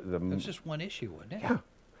 It was just one issue, wasn't it? Yeah.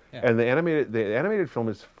 Yeah. And the animated film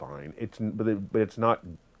is fine. But it's not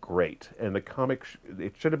great. And the comic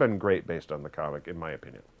it should have been great based on the comic, in my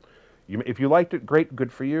opinion. If you liked it, great,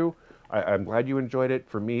 good for you. I'm glad you enjoyed it.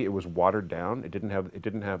 For me, it was watered down. It didn't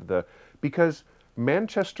have the because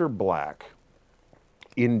Manchester Black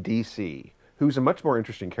in DC, who's a much more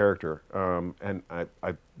interesting character, and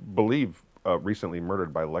I believe recently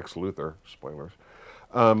murdered by Lex Luthor. Spoilers.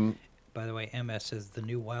 By the way, MS says the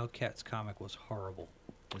new Wildcats comic was horrible.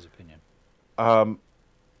 His opinion. I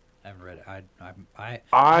haven't read it.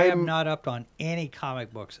 I am not up on any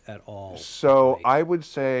comic books at all. So I would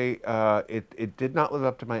say it did not live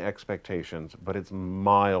up to my expectations, but it's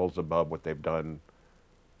miles above what they've done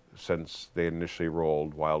since they initially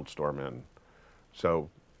rolled Wildstorm in. So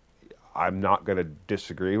I'm not going to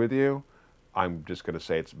disagree with you. I'm just going to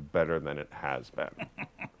say it's better than it has been,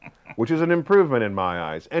 which is an improvement in my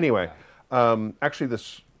eyes. Anyway, actually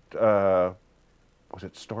this, was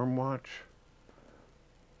it Stormwatch?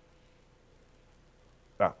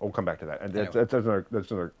 We'll come back to that. And that's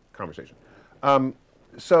another conversation.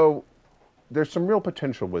 So there's some real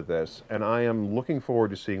potential with this, and I am looking forward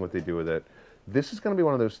to seeing what they do with it. This is going to be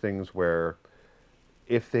one of those things where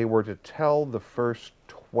if they were to tell the first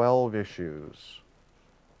 12 issues,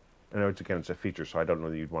 I know it's a feature, so I don't know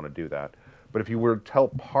that you'd want to do that. But if you were to tell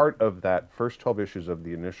part of that first 12 issues of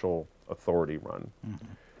the initial Authority run,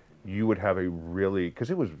 you would have a really,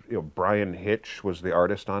 because it was, Brian Hitch was the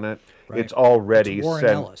artist on it. Right. It's already It's Warren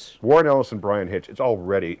Ellis. Warren Ellis and Brian Hitch. It's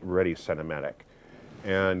already cinematic,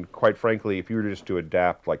 and quite frankly, if you were just to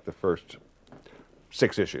adapt like the first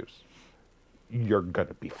 6 issues, you're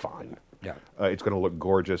gonna be fine. Yeah. It's gonna look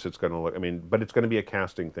gorgeous. It's gonna look, but it's gonna be a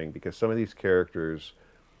casting thing because some of these characters,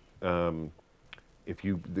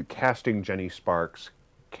 casting Jenny Sparks,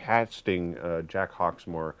 casting Jack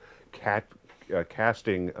Hawksmoor,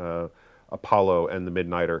 casting Apollo and the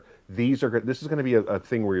Midnighter. This is going to be a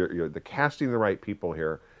thing where the casting the right people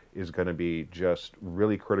here is going to be just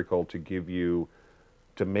really critical to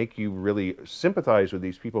make you really sympathize with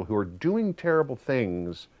these people who are doing terrible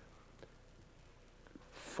things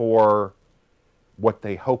for what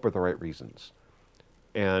they hope are the right reasons.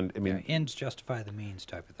 And ends justify the means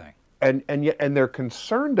type of thing. And they're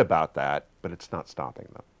concerned about that, but it's not stopping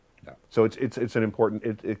them. No. So it's an important.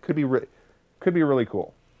 It could be really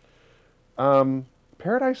cool.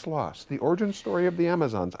 Paradise Lost: The Origin Story of the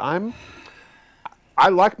Amazons. I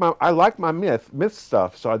like my myth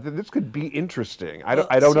stuff, so this could be interesting.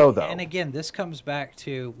 I don't know though. And again, this comes back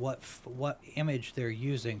to what image they're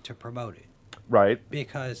using to promote it. Right.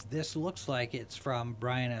 Because this looks like it's from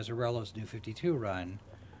Brian Azzarello's New 52 run,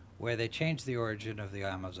 where they changed the origin of the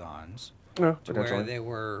Amazons to where they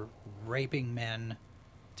were raping men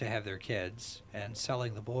to have their kids and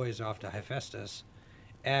selling the boys off to Hephaestus.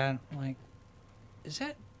 And, is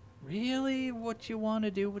that really what you want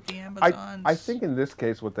to do with the Amazons? I think in this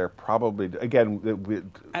case what they're probably, again...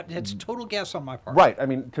 It's a total guess on my part. Right.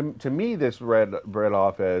 To me this read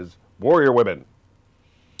off as warrior women.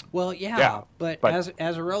 Well, yeah, but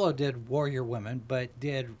Azzarello did warrior women, but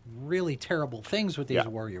did really terrible things with these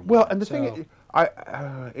warrior women. Well, and the thing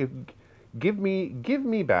is, give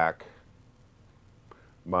me back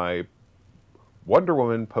my Wonder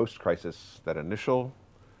Woman post-crisis, that initial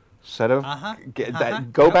set of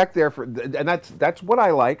go back there for, and that's what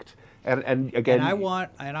I liked, and again, and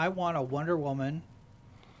I want a Wonder Woman.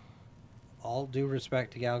 All due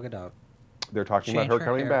respect to Gal Gadot, they're talking about her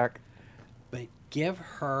coming back. But give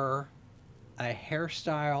her a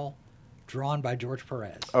hairstyle drawn by George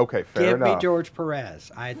Perez. Okay, fair enough. Give me George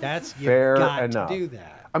Perez. You've got to do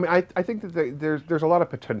that. I think that there's a lot of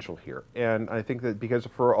potential here, and I think that because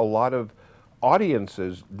for a lot of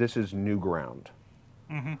audiences, this is new ground.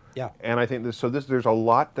 Mm-hmm. Yeah. And I think there's a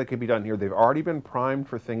lot that could be done here. They've already been primed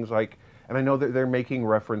for things like, and I know that they're making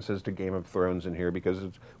references to Game of Thrones in here because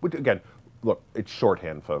again, look, it's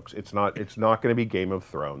shorthand, folks. It's not going to be Game of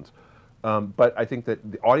Thrones. But I think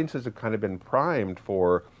that the audiences have kind of been primed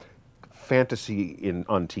for fantasy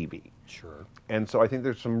on TV. Sure. And so I think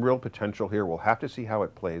there's some real potential here. We'll have to see how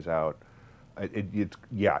it plays out.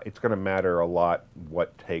 It's going to matter a lot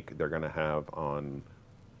what take they're going to have on.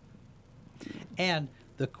 And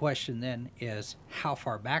the question then is, how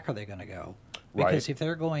far back are they going to go? Because if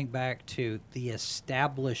they're going back to the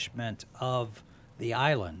establishment of the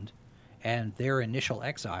island and their initial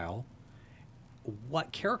exile,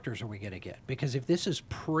 what characters are we going to get? Because if this is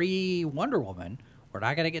pre-Wonder Woman, We're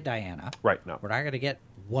not going to get Diana. Right, no. We're not going to get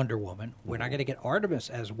Wonder Woman. We're not going to get Artemis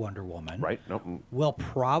as Wonder Woman. Right, no. We'll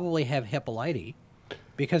probably have Hippolyte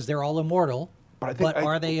because they're all immortal. But,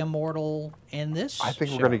 are they immortal in this? I think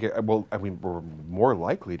show? we're going to get, well, I mean, we're more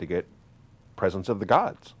likely to get Presence of the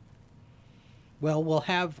Gods. Well, we'll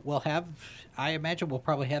have. I imagine we'll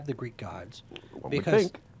probably have the Greek gods One would because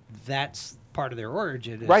think. that's part of their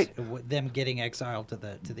origin. Is Right. Them getting exiled to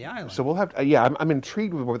the island. So we'll have, yeah, I'm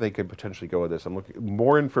intrigued with where they could potentially go with this. I'm looking,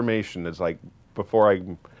 more information is like, before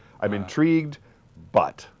I'm intrigued,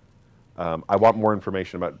 but I want more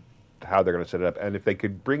information about how they're going to set it up. And if they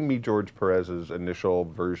could bring me George Perez's initial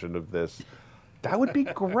version of this, that would be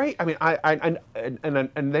great. I mean,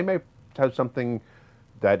 and they may have something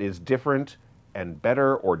that is different and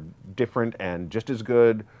better, or different and just as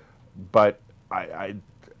good, but I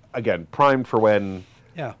again, primed for when.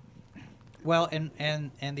 Yeah. Well,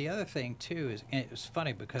 and the other thing too is, and it was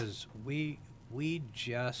funny because we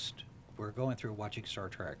just were going through watching Star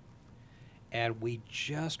Trek, and we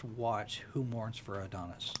just watched Who Mourns for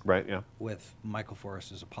Adonis. Right. Yeah. With Michael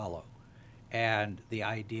Forrest as Apollo, and the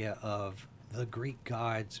idea of the Greek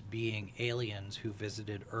gods being aliens who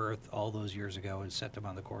visited Earth all those years ago and set them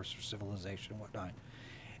on the course for civilization and whatnot.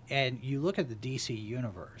 And you look at the DC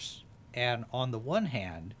universe, and on the one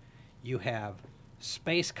hand, you have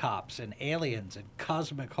space cops and aliens and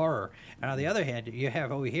cosmic horror, and on the other hand, you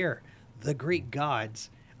have over here the Greek gods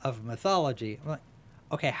of mythology. I'm like,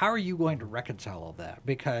 okay, how are you going to reconcile all that?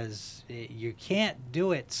 Because you can't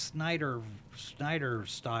do it Snyder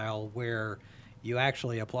style, where you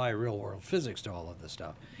actually apply real world physics to all of this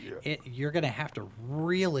stuff. Yeah. You're going to have to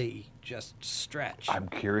really just stretch. I'm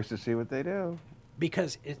curious to see what they do.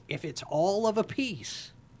 Because if it's all of a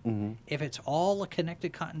piece, if it's all a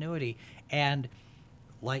connected continuity, and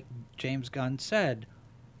like James Gunn said,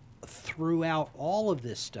 throughout all of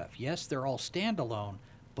this stuff, yes, they're all standalone,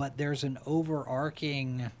 but there's an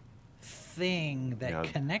overarching thing that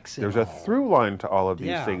connects it. There's all. a through line to all of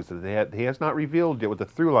these things that he has not revealed yet what the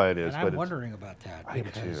through line is. And I'm wondering about that,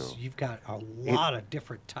 because you've got a lot of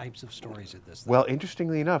different types of stories in this thing. Well,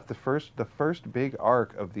 interestingly enough, the first big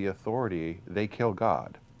arc of the Authority, they kill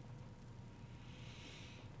God.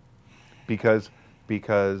 Because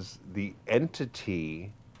the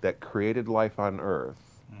entity that created life on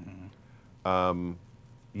Earth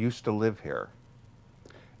used to live here,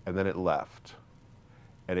 and then it left.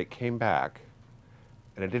 And it came back,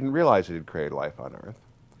 and it didn't realize it had created life on Earth,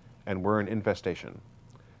 and we're an infestation,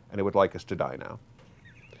 and it would like us to die now.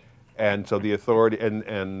 And so the Authority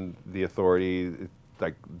and the Authority,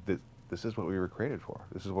 like, this is what we were created for.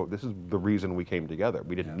 This is the reason we came together.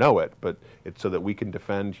 We didn't know it, but it's so that we can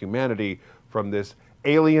defend humanity from this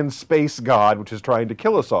alien space god which is trying to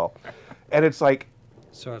kill us all. And it's like,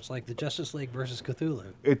 so it's like the Justice League versus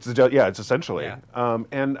Cthulhu. It's essentially. Yeah.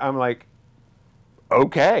 And I'm like,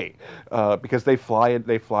 okay, because they fly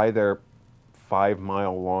their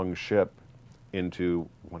 5-mile-long ship into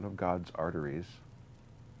one of God's arteries.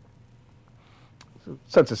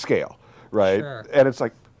 Sense of scale, right? Sure. And it's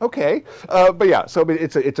like, okay, but yeah. So I mean,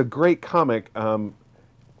 it's a great comic.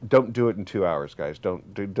 Don't do it in 2 hours, guys.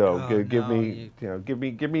 Don't. Give me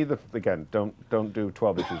the again. Don't do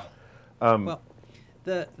 12 issues. Well,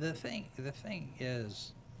 the thing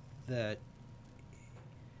is that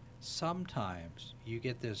sometimes you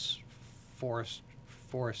get this forest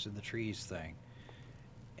in the trees thing,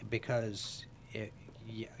 because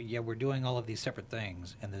we're doing all of these separate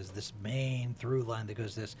things, and there's this main through line that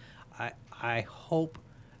goes this. I hope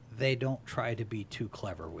they don't try to be too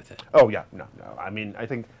clever with it. Oh yeah, no. I mean,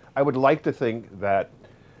 I would like to think that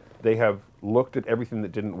they have looked at everything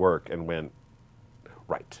that didn't work and went,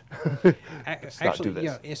 right. Actually,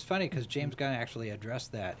 it's funny because James Gunn actually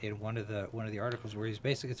addressed that in one of the articles, where he's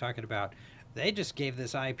basically talking about they just gave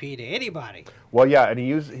this IP to anybody. Well, yeah, and he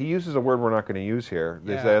uses a word we're not going to use here.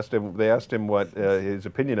 Yeah. They asked him what his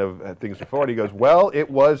opinion of things before, and he goes, "Well, it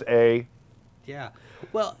was a." Yeah,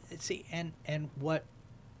 well, see, and what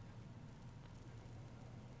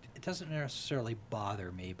it doesn't necessarily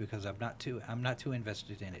bother me, because I'm not too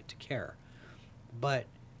invested in it to care, but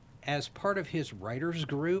as part of his writers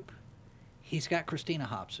group, he's got Christina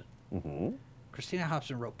Hobson. Mm-hmm. Christina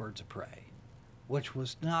Hobson wrote Birds of Prey, which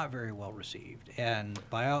was not very well received, and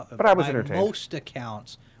by most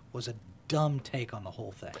accounts was a dumb take on the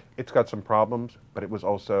whole thing. It's got some problems, but it was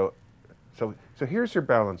also so here's your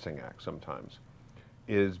balancing act sometimes,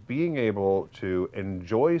 is being able to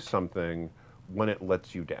enjoy something when it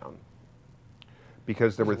lets you down.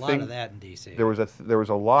 Because there were a lot of that in DC. There was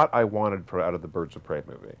a lot I wanted out of the Birds of Prey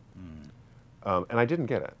movie, and I didn't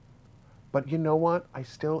get it. But you know what? I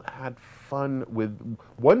still had fun with.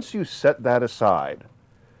 Once you set that aside,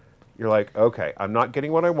 you're like, okay, I'm not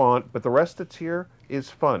getting what I want, but the rest that's here is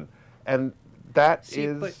fun, and that See,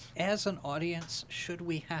 is but as an audience, should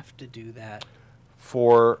we have to do that?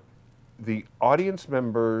 for the audience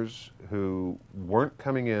members who weren't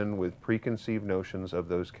coming in with preconceived notions of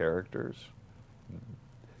those characters.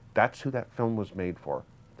 That's who that film was made for.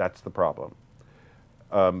 That's the problem,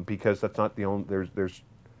 because that's not the only. There's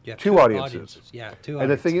You have two audiences. Yeah, two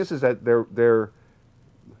And the audiences. thing is that they're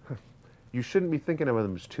you shouldn't be thinking of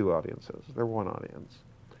them as two audiences. They're one audience.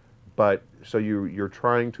 But so you're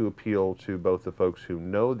trying to appeal to both the folks who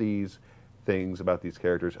know these things about these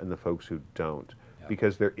characters and the folks who don't, Yeah.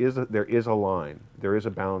 because there is a line, there is a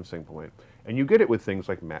balancing point, and you get it with things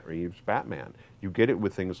like Matt Reeves' Batman. You get it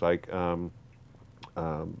with things like.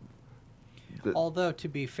 Although, to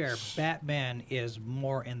be fair, Batman is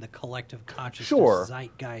more in the collective consciousness Sure.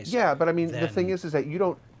 zeitgeist. Yeah, but I mean, the than- thing is that you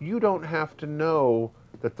don't have to know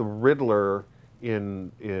that the Riddler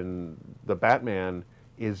in the Batman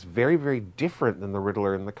is very, very different than the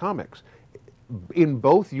Riddler in the comics. In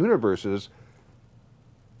both universes,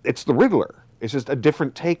 it's the Riddler. It's just a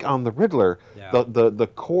different take on the Riddler. Yeah. The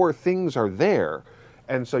core things are there,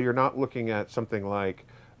 and so you're not looking at something like,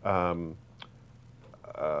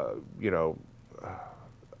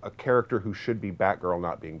 a character who should be Batgirl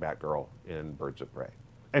not being Batgirl in Birds of Prey.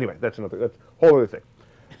 Anyway, that's a whole other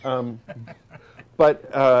thing.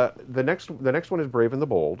 But the next one is Brave and the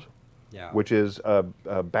Bold, Yeah. which is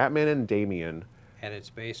Batman and Damian. And it's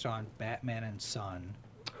based on Batman and Son.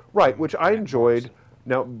 Right, which I Grant enjoyed. Morrison.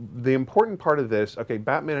 Now, the important part of this, okay,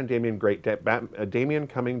 Batman and Damian, great. Damian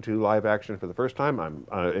coming to live action for the first time, I'm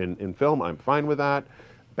in film, I'm fine with that.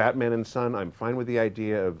 Batman and Son, I'm fine with the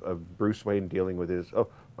idea of Bruce Wayne dealing with his, oh,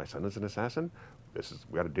 my son is an assassin?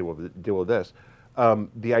 We got to deal with this.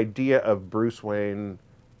 The idea of Bruce Wayne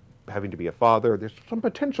having to be a father, there's some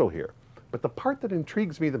potential here. But the part that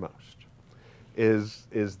intrigues me the most is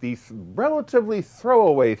the relatively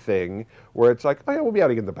throwaway thing where it's like, oh yeah, we'll be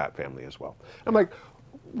adding in the Bat family as well. I'm like,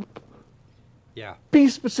 Yeah. be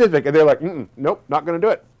specific. And they're like, nope, not going to do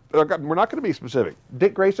it. We're not going to be specific.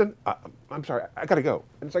 Dick Grayson, I'm sorry, I got to go.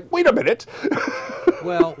 And it's like, wait a minute.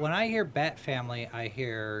 Well, when I hear Bat Family, I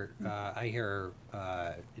hear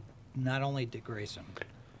not only Dick Grayson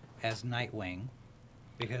as Nightwing,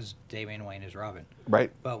 because Damian Wayne is Robin,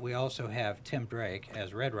 Right. but we also have Tim Drake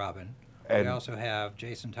as Red Robin. And- we also have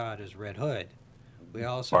Jason Todd as Red Hood. We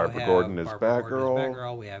also Barbara have Gordon as Barbara Gordon Batgirl. as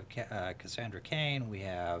Batgirl. We have Cassandra Cain. We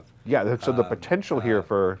have Yeah, so the potential here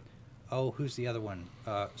for, who's the other one?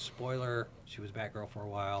 Spoiler: she was Batgirl for a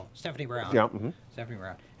while. Stephanie Brown. Yeah, Stephanie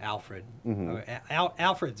Brown. Alfred.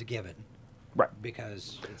 Alfred's a given right.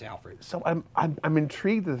 because it's Alfred. So I'm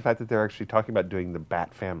intrigued at the fact that they're actually talking about doing the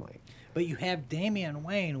Bat family. But you have Damian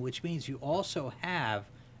Wayne, which means you also have,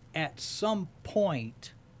 at some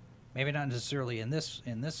point, maybe not necessarily in this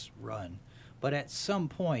run, but at some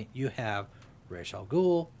point you have Ra's al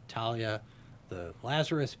Ghul, Talia, the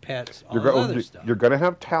Lazarus pets, all this other stuff. You're going to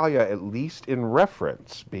have Talia at least in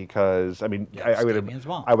reference because I mean Yeah, I would Damian's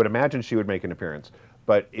mom. I would imagine she would make an appearance,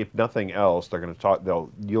 but if nothing else, they're going to talk.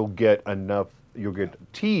 You'll get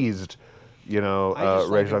teased, I just like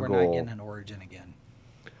Ra's that al we're not Ghul. getting an origin again.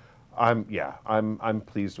 I'm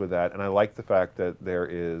pleased with that, and I like the fact that there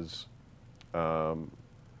is.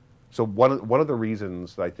 So one of the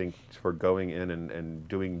reasons I think for going in and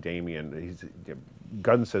doing Damian,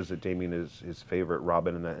 Gunn says that Damian is his favorite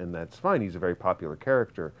Robin, and that's fine. He's a very popular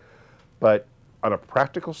character, but on a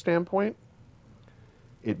practical standpoint,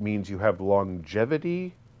 it means you have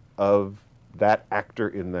longevity of that actor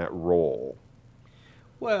in that role.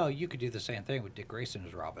 Well, you could do the same thing with Dick Grayson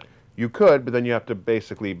as Robin. You could, but then you have to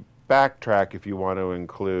basically backtrack if you want to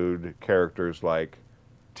include characters like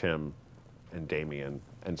Tim and Damian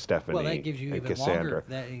and Stephanie Well, that gives you and even Cassandra. longer.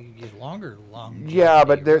 That gives longer. Yeah,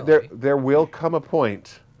 but really. there will come a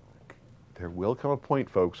point. There will come a point,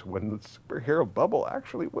 folks, when the superhero bubble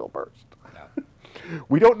actually will burst. No.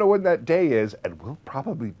 We don't know when that day is, and we'll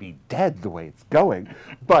probably be dead the way it's going.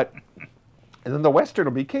 But and then the Western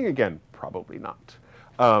will be king again. Probably not.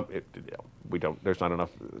 We don't. There's not enough.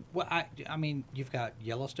 Well, I mean, you've got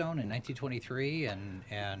Yellowstone in 1923,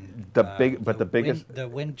 and the biggest- the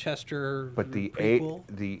Winchester. But the prequel.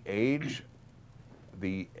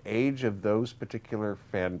 the age of those particular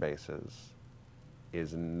fan bases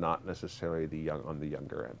is not necessarily on the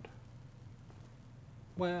younger end.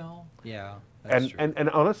 Well, yeah, that's true. And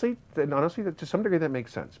honestly, to some degree, that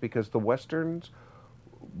makes sense because the Westerns.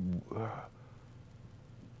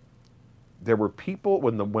 There were people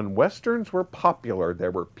when Westerns were popular. There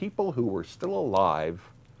were people who were still alive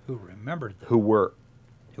who remembered them, who were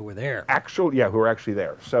there. who are actually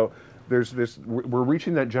there. So there's this, we're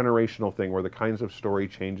reaching that generational thing where the kinds of story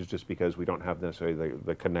changes just because we don't have necessarily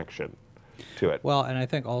the connection to it. Well, and I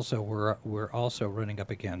think also we're also running up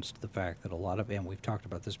against the fact that a lot of, and we've talked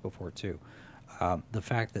about this before too, the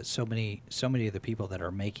fact that so many of the people that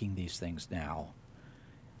are making these things now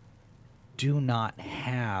do not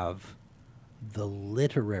have the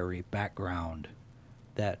literary background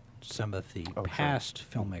that some of the past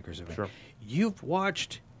filmmakers have. Sure. You've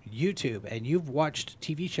watched YouTube and you've watched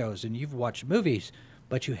TV shows and you've watched movies,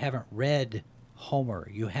 but you haven't read Homer.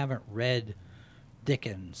 You haven't read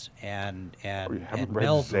Dickens and Or you haven't and read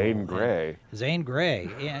Melville Zane Grey. and Zane Grey,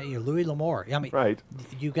 yeah, Louis L'Amour. I mean, Right.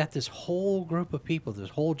 You got this whole group of people, this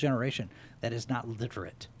whole generation that is not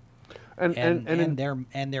literate, And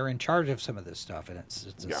they're in charge of some of this stuff, and it's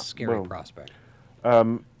a Yeah, scary well, prospect.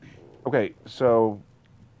 okay, so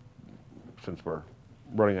since we're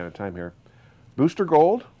running out of time here, Booster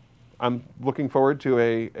Gold, I'm looking forward to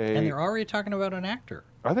And they're already talking about an actor.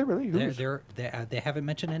 Are they really? Who's? They haven't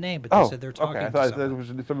mentioned a name, but they said they're talking okay. I to thought somebody. that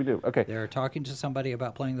was somebody new. Okay. They're talking to somebody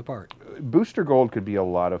about playing the part. Booster Gold could be a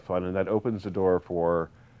lot of fun, and that opens the door for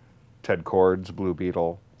Ted Kord's Blue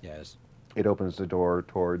Beetle. Yes. It opens the door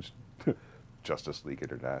towards Justice League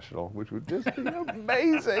International, which would just be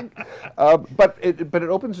amazing. But it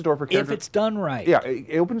opens the door for characters. If it's done right. Yeah,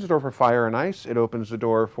 it opens the door for Fire and Ice. It opens the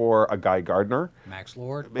door for a Guy Gardner. Max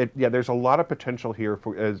Lord. There's a lot of potential here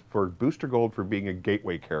for Booster Gold for being a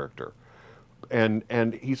gateway character,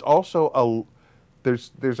 and he's also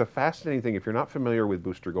there's a fascinating thing. If you're not familiar with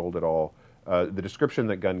Booster Gold at all, the description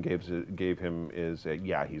that Gunn gave him is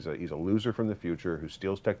he's a loser from the future who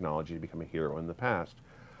steals technology to become a hero in the past,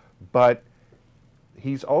 but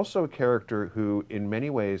he's also a character who, in many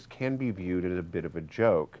ways, can be viewed as a bit of a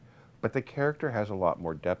joke, but the character has a lot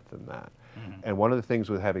more depth than that. Mm-hmm. And one of the things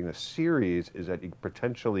with having a series is that it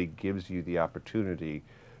potentially gives you the opportunity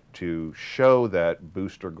to show that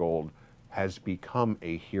Booster Gold has become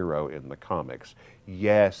a hero in the comics.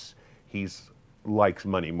 Yes, he's likes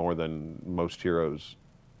money more than most heroes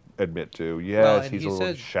admit to. Yes, he's a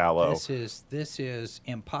little shallow. This is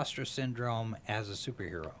imposter syndrome as a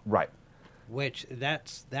superhero. Right. Which that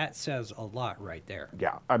says a lot right there.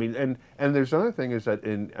 Yeah, I mean, and there's another thing is that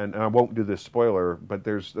and I won't do this spoiler, but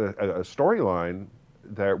there's a storyline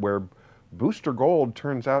there where Booster Gold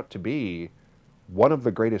turns out to be one of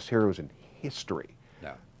the greatest heroes in history.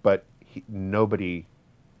 Yeah. But nobody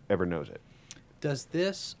ever knows it. Does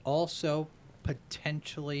this also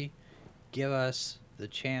potentially give us the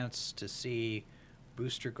chance to see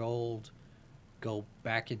Booster Gold go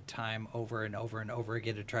back in time over and over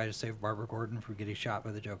again to try to save Barbara Gordon from getting shot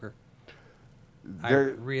by the Joker? I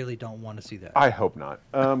really don't want to see that. I hope not.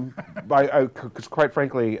 Because quite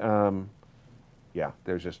frankly,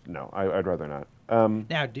 there's just no. I'd rather not.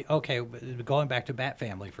 Now, going back to Bat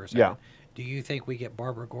Family for a second. Yeah. Do you think we get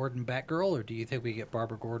Barbara Gordon Batgirl, or do you think we get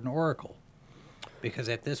Barbara Gordon Oracle? Because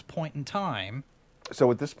at this point in time... So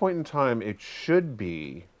at this point in time, it should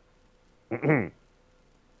be...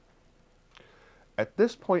 At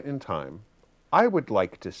this point in time, I would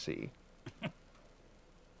like to see...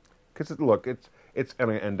 Because, look, it's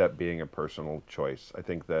going to end up being a personal choice. I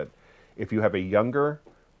think that if you have a younger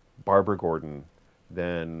Barbara Gordon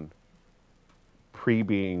than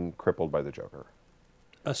pre-being crippled by the Joker...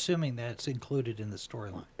 Assuming that's included in the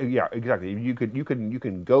storyline. Yeah, exactly. You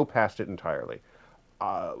can go past it entirely.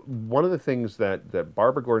 One of the things that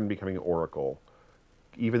Barbara Gordon becoming Oracle,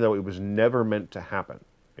 even though it was never meant to happen,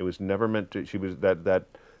 it was never meant to. She was the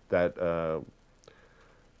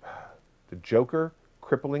Joker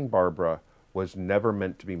crippling Barbara was never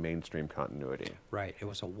meant to be mainstream continuity. Right. It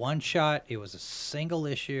was a one shot. It was a single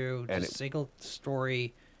issue, a single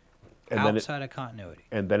story, outside of continuity.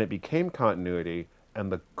 And then it became continuity. And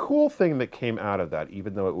the cool thing that came out of that,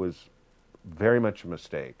 even though it was very much a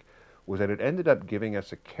mistake, was that it ended up giving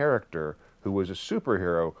us a character who was a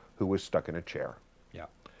superhero who was stuck in a chair. Yeah.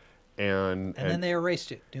 And then they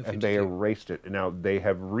erased it. And they erased it. Now, they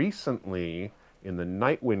have recently, in the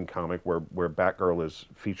Nightwing comic, where Batgirl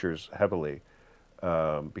features heavily,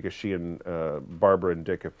 because she and Barbara and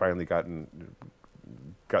Dick have finally gotten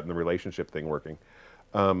the relationship thing working,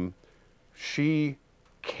 she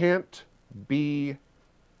can't be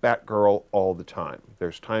Batgirl all the time.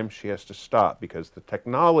 There's times she has to stop because the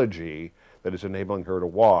technology that is enabling her to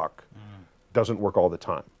walk doesn't work all the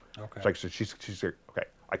time. Okay. It's like, so she's like, okay,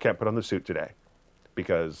 I can't put on the suit today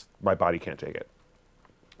because my body can't take it.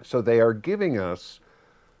 So they are giving us,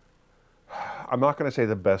 I'm not going to say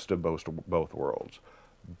the best of both worlds,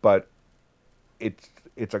 but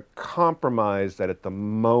it's a compromise that at the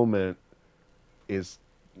moment is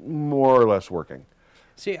more or less working.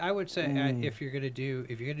 See, I would say if you're gonna do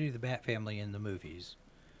the Bat Family in the movies,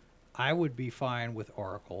 I would be fine with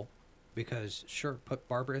Oracle, because sure, put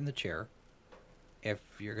Barbara in the chair if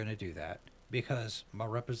you're gonna do that, because my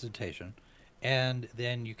representation, and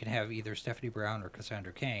then you can have either Stephanie Brown or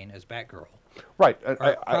Cassandra Cain as Batgirl. Right. Or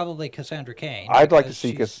probably Cassandra Cain. I'd like to because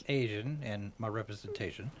see she's Asian and my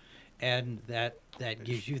representation, and that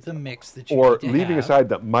gives you the mix that you or need to leaving have.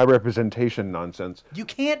 aside my representation nonsense. You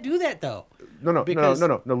can't do that though. No. Because-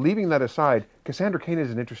 Leaving that aside, Cassandra Cain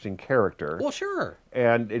is an interesting character, Well, sure.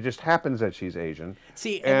 and it just happens that she's Asian.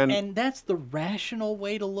 See, and and that's the rational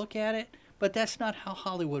way to look at it, but that's not how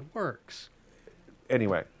Hollywood works.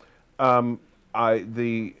 anyway,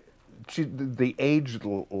 the age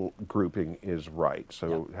grouping is right.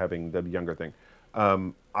 So having the younger thing,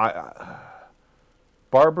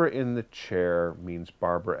 Barbara in the chair means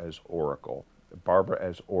Barbara as Oracle. Barbara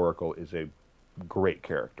as Oracle is a great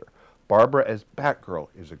character. Barbara as Batgirl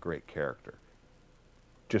is a great character.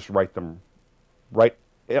 Just write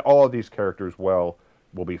all of these characters well.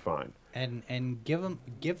 We'll be fine. And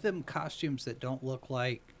give them costumes that don't look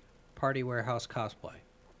like Party Warehouse cosplay.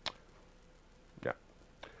 Yeah.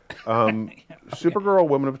 Supergirl,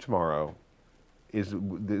 Women of Tomorrow is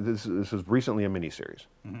recently a miniseries.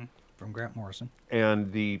 From Grant Morrison.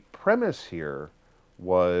 And the premise here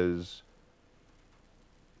was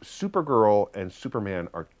Supergirl and Superman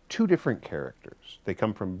are two different characters. They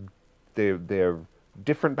come from they have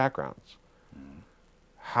different backgrounds.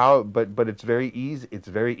 But it's very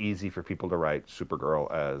easy for people to write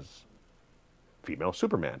Supergirl as female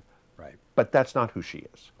Superman. Right. But that's not who she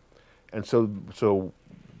is. And so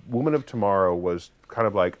Woman of Tomorrow was kind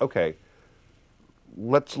of like, okay,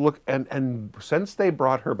 let's look, and since they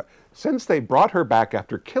brought her back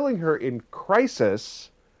after killing her in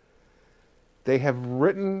Crisis, they have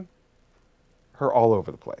written her all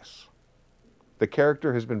over the place. The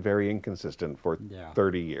character has been very inconsistent for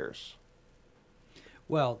 30 years.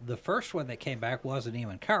 Well, the first one that came back wasn't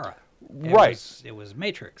even Kara. It was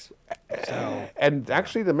Matrix. So, and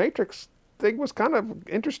actually, the Matrix thing was kind of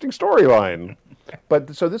interesting storyline.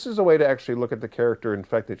 But so this is a way to actually look at the character and the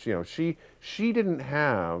fact that she didn't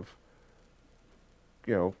have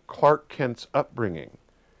Clark Kent's upbringing.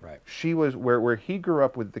 right. She was where he grew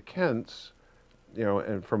up with the Kents,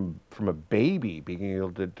 and from a baby being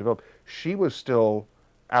able to develop. She was still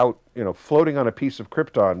out, floating on a piece of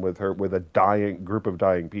Krypton with a dying group of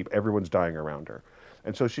dying people. Everyone's dying around her,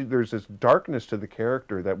 and so there's this darkness to the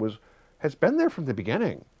character that has been there from the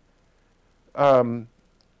beginning.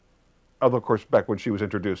 Although, of course, back when she was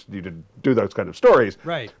introduced, you did do those kind of stories.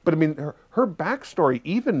 Right. But I mean, her backstory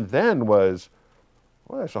even then was,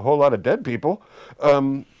 well, there's a whole lot of dead people.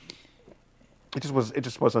 It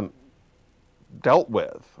just wasn't dealt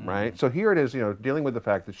with, right? So here it is, dealing with the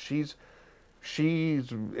fact that she's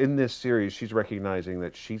in this series, she's recognizing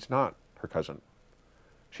that she's not her cousin.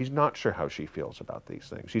 She's not sure how she feels about these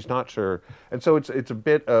things. She's not sure, and so it's a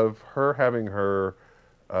bit of her having her.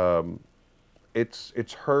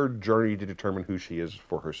 It's her journey to determine who she is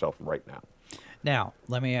for herself right now. Now,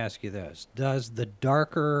 let me ask you this. Does the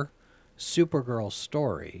darker Supergirl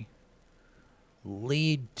story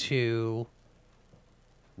lead to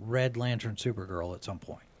Red Lantern Supergirl at some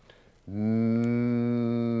point?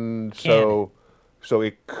 So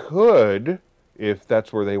it could, if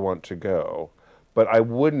that's where they want to go. But I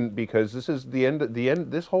wouldn't, because this is the end.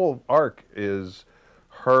 This whole arc is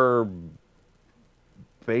her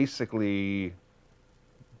basically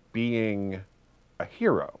being a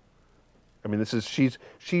hero. I mean,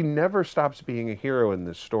 she never stops being a hero in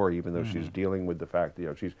this story, even though she's dealing with the fact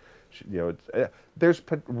that there's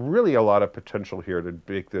really a lot of potential here to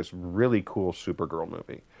make this really cool Supergirl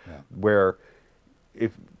movie, where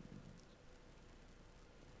if.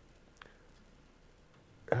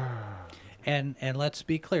 And let's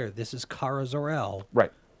be clear, this is Kara Zor-El.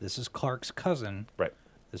 Right. This is Clark's cousin. Right.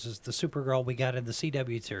 This is the Supergirl we got in the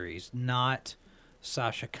CW series, not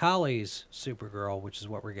Sasha Calle's Supergirl, which is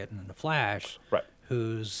what we're getting in the Flash. Right.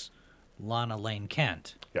 Who's Lana Lane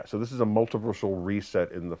Kent. Yeah, so this is a multiversal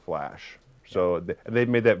reset in the Flash. So they've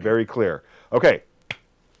made that very clear. Okay.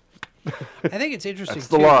 I think it's interesting That's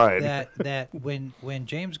the too, line. that when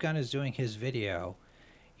James Gunn is doing his video,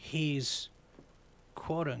 he's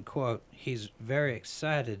quote unquote he's very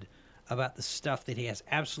excited about the stuff that he has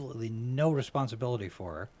absolutely no responsibility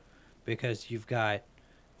for, because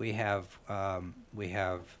we have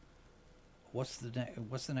what's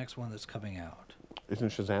the next one that's coming out? Isn't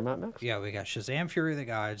Shazam out next? Yeah, we got Shazam! Fury of the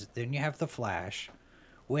Gods. Then you have the Flash,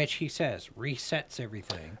 which he says resets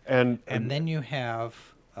everything, And then you have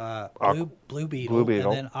Blue Beetle, Blue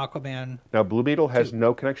Beetle. and then Aquaman. Now, Blue Beetle has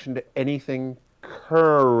no connection to anything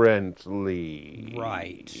currently.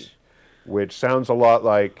 Right. Which sounds a lot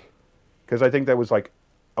like, because I think that was like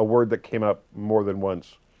a word that came up more than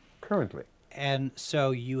once, currently. And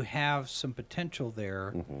so you have some potential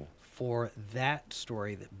there for that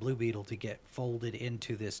story, that Blue Beetle, to get folded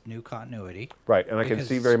into this new continuity. Right, and I can Because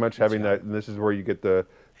see very much having got- that, and this is where you get the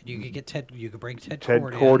You could get Ted. You could bring Ted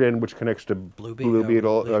Cord in, which connects to Blue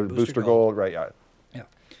Beetle, Booster Gold. Right, yeah. Yeah.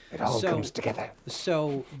 It all comes together.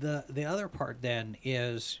 So the other part then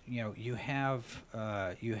is, you have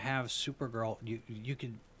Supergirl. You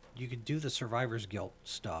could do the Survivor's Guilt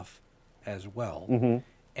stuff as well,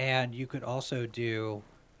 and you could also do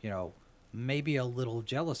maybe a little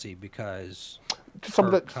jealousy because Some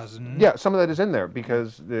of her that, cousin. yeah, some of that is in there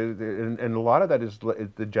because and a lot of that is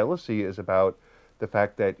the jealousy is about the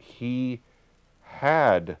fact that he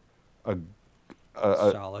had a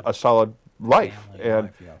solid life, family and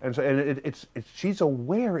life, yeah. and so it's she's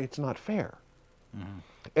aware it's not fair,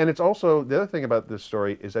 and it's also the other thing about this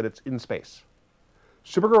story is that it's in space.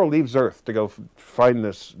 Supergirl leaves Earth to go find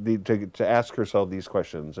this, to ask herself these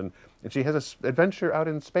questions, and she has an adventure out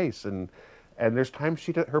in space, and there's times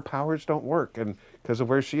her powers don't work, and because of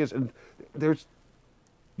where she is, and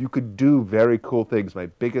you could do very cool things. My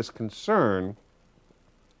biggest concern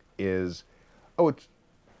is,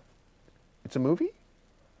 it's a movie?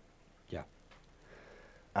 Yeah.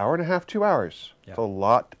 Hour and a half, 2 hours. Yeah. It's a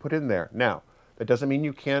lot to put in there. Now, that doesn't mean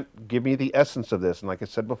you can't give me the essence of this. And like I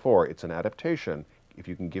said before, it's an adaptation. If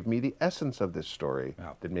you can give me the essence of this story,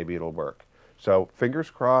 then maybe it'll work. So, fingers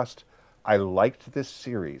crossed. I liked this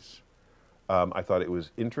series. I thought it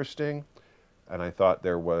was interesting, and I thought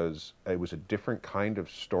it was a different kind of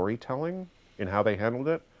storytelling in how they handled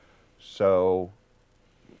it. So,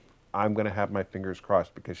 I'm going to have my fingers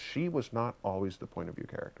crossed because she was not always the point of view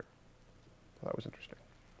character. So that was interesting.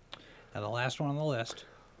 Now the last one on the list.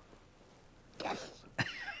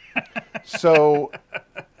 So,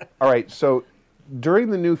 all right. So,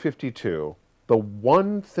 during the New 52, the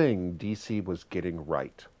one thing DC was getting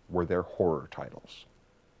right were their horror titles.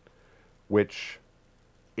 Which,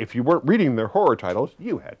 if you weren't reading their horror titles,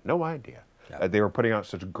 you had no idea. Yeah. They were putting out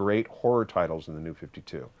such great horror titles in the New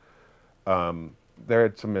 52. There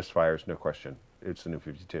had some misfires, no question. It's the New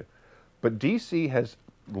 52. But DC has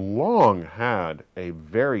long had a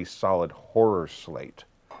very solid horror slate.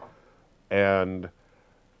 And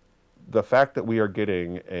the fact that we are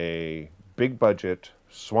getting a big budget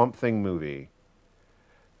Swamp Thing movie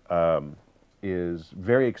is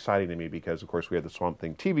very exciting to me because, of course, we had the Swamp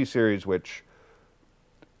Thing TV series, which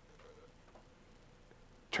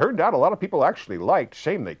turned out a lot of people actually liked.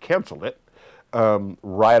 Shame they canceled it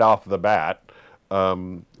right off the bat.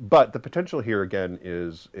 But the potential here again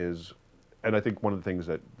is, and I think one of the things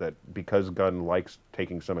that because Gunn likes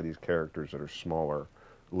taking some of these characters that are smaller,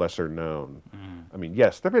 lesser known. I mean,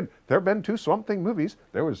 yes, there have been 2 Swamp Thing movies.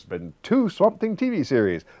 There has been 2 Swamp Thing TV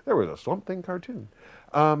series. There was a Swamp Thing cartoon,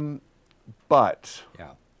 but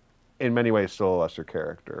in many ways still a lesser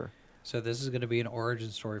character. So this is going to be an origin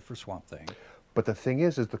story for Swamp Thing. But the thing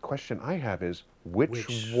is the question I have is,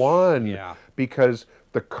 which one? Yeah. Because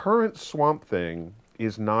the current Swamp Thing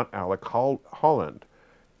is not Alec Holland.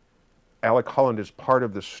 Alec Holland is part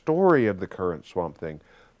of the story of the current Swamp Thing.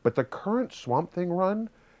 But the current Swamp Thing run...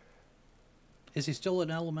 Is he still an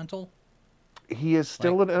elemental? He is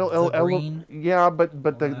still Like an green? Yeah, but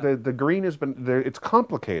the green has been... It's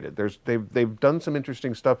complicated. They've done some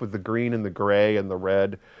interesting stuff with the green and the gray and the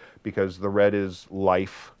red, because the red is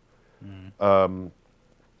life. And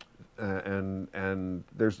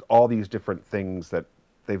there's all these different things that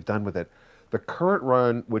they've done with it. The current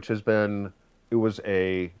run, which has been, it was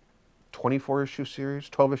a 24-issue series,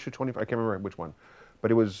 12-issue, 24, I can't remember which one, but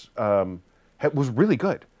it was really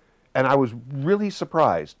good. And I was really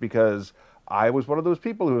surprised because I was one of those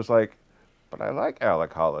people who was like, but I like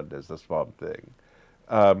Alec Holland as the Swamp Thing.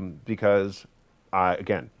 Because,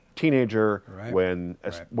 again, teenager, when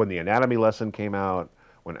the Anatomy lesson came out,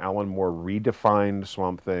 when Alan Moore redefined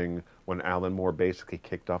Swamp Thing, when Alan Moore basically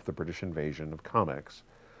kicked off the British invasion of comics,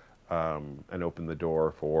 and opened the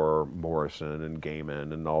door for Morrison and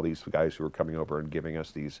Gaiman and all these guys who were coming over and giving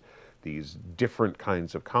us these different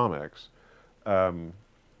kinds of comics.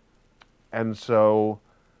 And so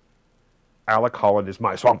Alec Holland is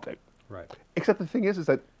my Swamp Thing. Right. Except the thing is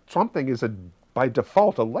that Swamp Thing is by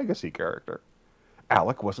default a legacy character.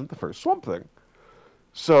 Alec wasn't the first Swamp Thing.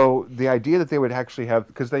 So the idea that they would actually have,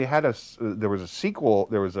 because they had there was a sequel,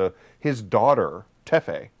 his daughter,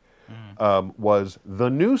 Tefe, was the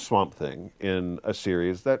new Swamp Thing in a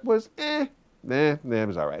series that was, it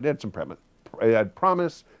was all right. It had some It had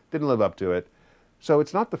promise, didn't live up to it. So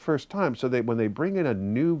it's not the first time. So when they bring in a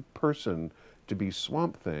new person to be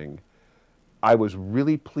Swamp Thing, I was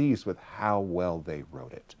really pleased with how well they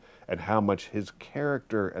wrote it and how much his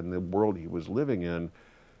character and the world he was living in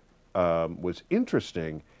was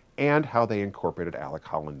interesting, and how they incorporated Alec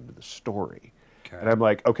Holland into the story. Okay. And I'm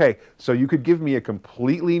like, okay, so you could give me a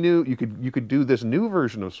completely new, you could do this new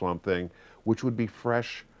version of Swamp Thing, which would be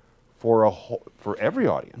fresh for every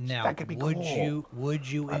audience. Now, that could be cool.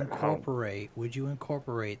 Would you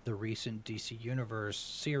incorporate the recent DC Universe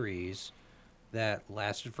series that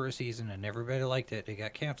lasted for a season and everybody liked it? It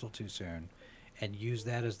got canceled too soon, and use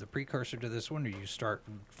that as the precursor to this one, or you start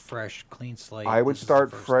fresh, clean slate? I would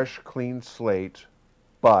start fresh, clean slate,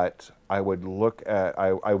 but I would look at.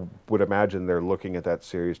 I would imagine they're looking at that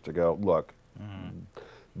series to go, look,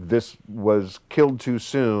 this was killed too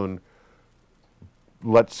soon.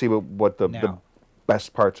 Let's see what the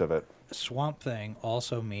best parts of it. Swamp Thing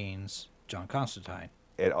also means John Constantine.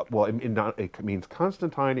 It means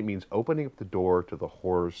Constantine. It means opening up the door to the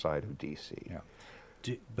horror side of DC. Yeah.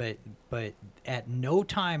 But at no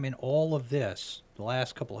time in all of this, the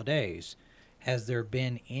last couple of days, has there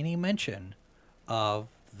been any mention of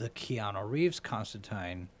the Keanu Reeves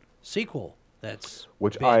Constantine sequel.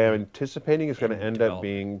 Which I am anticipating is going to end up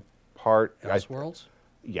being part Elseworlds.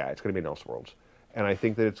 Yeah, it's going to be in Elseworlds. And I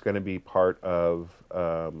think that it's going to be part of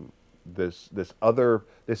this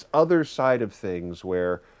other side of things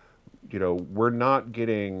where, we're not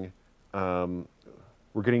getting,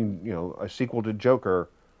 we're getting a sequel to Joker.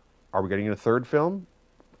 Are we getting a third film?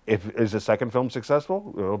 Is the second film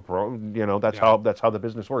successful? That's how the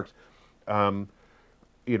business works.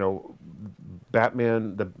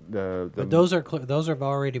 Batman. But those have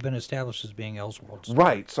already been established as being Elseworlds.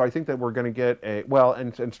 Right. So I think that we're going to get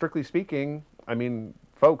and strictly speaking, I mean,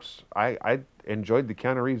 folks, I enjoyed the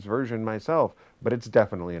Keanu Reeves version myself, but it's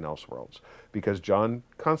definitely an Elseworlds because John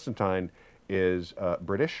Constantine is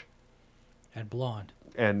British and blonde,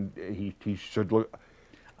 and he should look.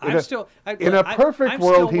 In a perfect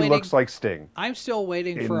world, he looks like Sting. I'm still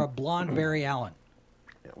waiting for a blonde Barry Allen.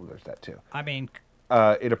 Yeah, well, there's that too. I mean,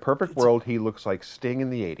 in a perfect world, he looks like Sting in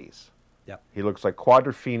the '80s. Yep. He looks like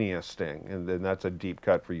Quadrophenia Sting, and then that's a deep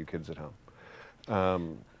cut for you kids at home.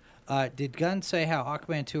 Did Gunn say how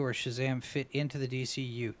Aquaman 2 or Shazam fit into the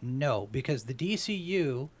DCU? No, because the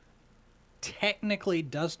DCU technically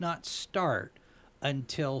does not start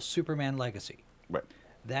until Superman Legacy. Right.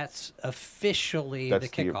 That's officially the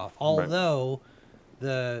kickoff. Although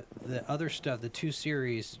the other stuff, the two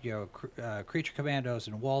series, Creature Commandos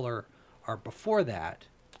and Waller, are before that.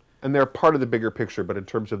 And they're part of the bigger picture, but in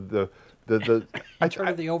terms of the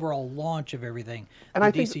overall launch of everything, and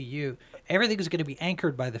the DCU, everything is going to be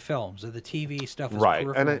anchored by the films. The TV stuff is right,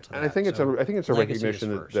 peripheral to I think it's a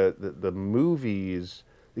recognition that the movies,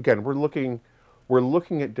 again, we're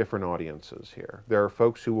looking at different audiences here. There are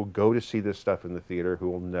folks who will go to see this stuff in the theater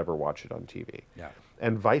who will never watch it on TV,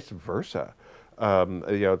 and vice versa.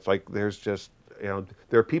 It's like there's just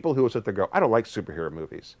there are people who will sit there and go, I don't like superhero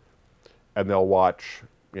movies, and they'll watch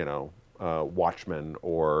Watchmen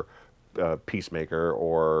or Peacemaker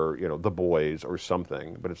or The Boys or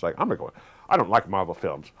something, but it's like I'm not going. I don't like Marvel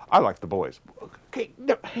films. I like The Boys. Okay,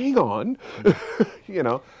 no, hang on,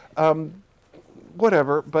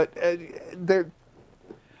 whatever. But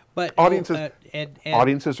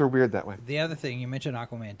audiences are weird that way. The other thing you mentioned,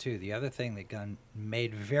 Aquaman 2. The other thing that Gunn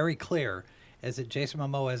made very clear is that Jason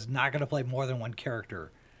Momoa is not going to play more than one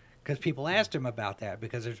character. Because people asked him about that,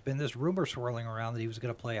 because there's been this rumor swirling around that he was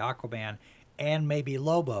going to play Aquaman and maybe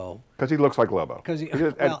Lobo. Because he looks like Lobo.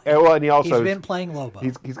 And he also he's been playing Lobo.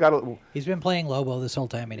 He's been playing Lobo this whole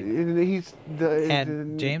time anyway.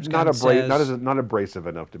 And James not Gunn says, not abrasive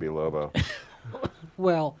enough to be Lobo.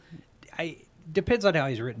 Well, depends on how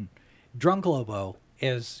he's written. Drunk Lobo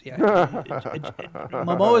is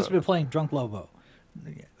Momoa's been playing Drunk Lobo,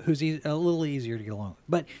 who's a little easier to get along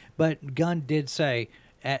with. But Gunn did say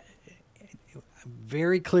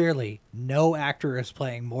very clearly no actor is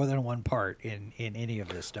playing more than one part in any of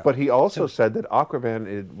this stuff. But he also said that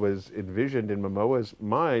Aquaman was envisioned in Momoa's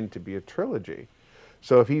mind to be a trilogy.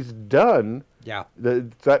 So if he's done,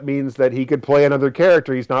 that means that he could play another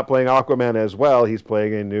character. He's not playing Aquaman as well. He's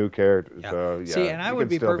playing a new character. Yeah. So, see, and I would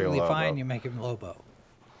be perfectly fine you make him Lobo.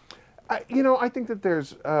 I think that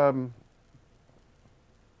there's... I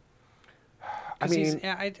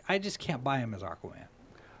just can't buy him as Aquaman.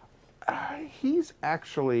 He's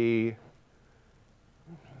actually...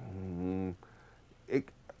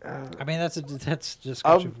 that's a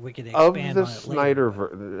discussion we could expand on it later.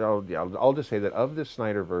 I'll just say that of the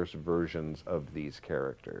Snyderverse versions of these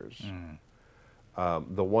characters,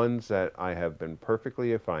 The ones that I have been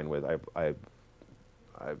perfectly fine with, I've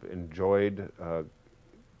enjoyed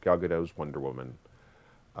Gal Gadot's Wonder Woman,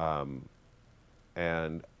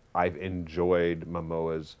 and I've enjoyed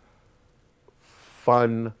Momoa's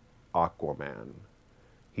fun Aquaman.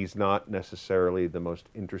 He's not necessarily the most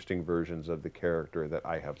interesting versions of the character that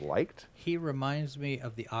I have liked. He reminds me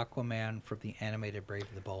of the Aquaman from the animated Brave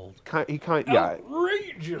and the Bold. Yeah.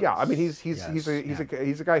 Outrageous. Yeah, I mean he's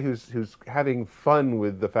a guy who's having fun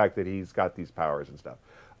with the fact that he's got these powers and stuff,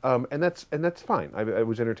 and that's fine. I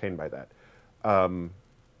was entertained by that.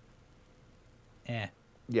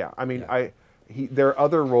 Yeah, I mean there are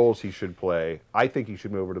other roles he should play. I think he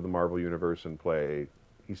should move over to the Marvel Universe and play.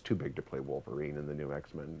 He's too big to play Wolverine in the new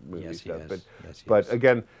X-Men movie Yes, he stuff. is. But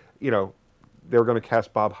again, you know, they're going to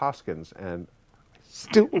cast Bob Hoskins, and I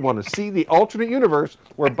still want to see the alternate universe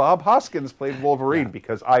where Bob Hoskins played Wolverine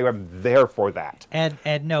because I am there for that. And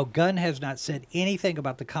no, Gunn has not said anything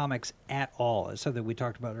about the comics at all. It's something we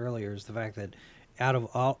talked about earlier, is the fact that out of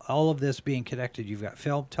all of this being connected, you've got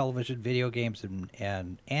film, television, video games,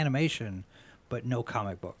 and animation, but no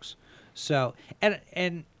comic books. So,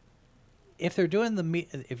 and if they're doing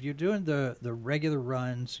if you're doing the regular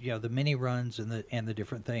runs, you know, the mini runs and the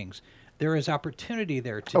different things, there is opportunity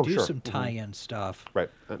there to do some tie-in stuff. Right.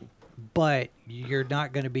 But you're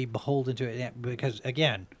not going to be beholden to it because,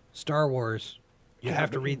 again, Star Wars, you have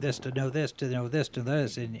to read this to know this, to know this, to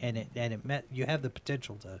this, and you have the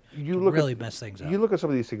potential to really mess things up. You look at some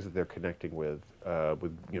of these things that they're connecting with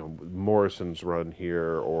you know, Morrison's run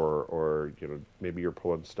here, or you know, maybe you're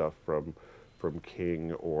pulling stuff from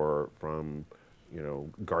King or from, you know,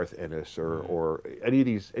 Garth Ennis or any of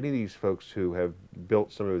these folks who have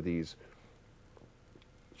built some of these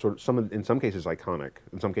in some cases iconic,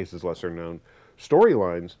 in some cases lesser known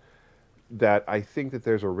storylines, that I think that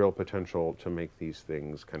there's a real potential to make these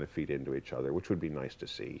things kind of feed into each other, which would be nice to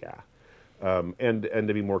see, and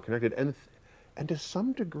to be more connected, and to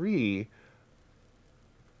some degree,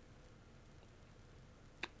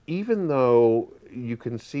 even though you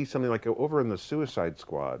can see something like over in the Suicide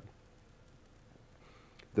Squad,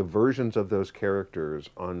 the versions of those characters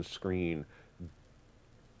on screen,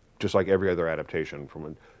 just like every other adaptation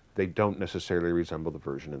they don't necessarily resemble the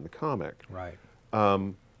version in the comic. Right.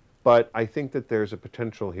 But I think that there's a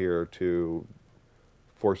potential here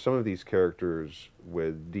for some of these characters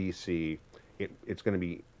with DC, it's going to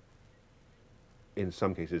be, in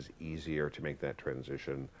some cases, easier to make that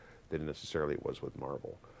transition than necessarily it was with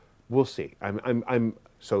Marvel. We'll see. I'm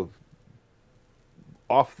so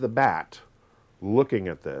off the bat, looking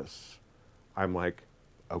at this, I'm like,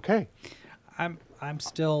 okay. I'm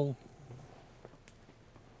still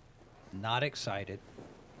not excited,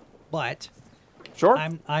 but Sure.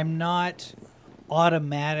 I'm not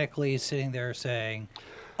automatically sitting there saying,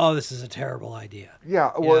 "Oh, this is a terrible idea."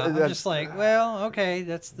 Yeah, You well, know, I'm just like, well, okay,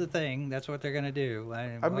 that's the thing. That's what they're going to do.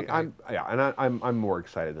 I'm more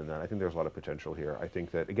excited than that. I think there's a lot of potential here. I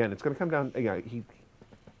think that, again, it's going to come down.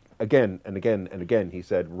 Again and again and again, he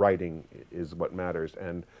said writing is what matters.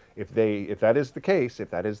 And if that is the case, if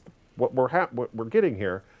that is what we're getting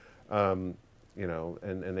here, you know,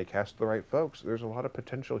 and they cast the right folks, there's a lot of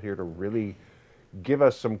potential here to really give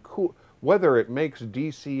us some cool. Whether it makes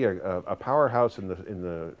DC a powerhouse in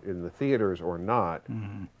the theaters or not,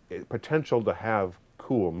 potential to have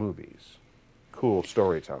cool movies, cool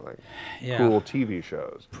storytelling, cool TV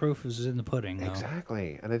shows. Proof is in the pudding, though.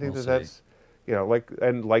 Exactly, and I think that's, you know,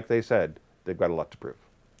 like they said, they've got a lot to prove.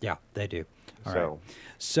 Yeah, they do. All right.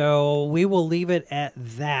 So we will leave it at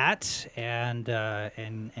that and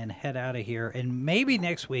head out of here. And maybe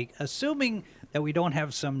next week, assuming that we don't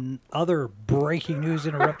have some other breaking news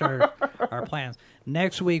interrupt our plans,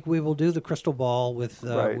 next week we will do the crystal ball with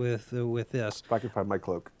this. If I can find my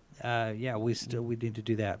cloak. Yeah, we need to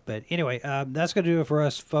do that. But anyway, that's going to do it for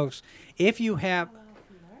us, folks. If you have,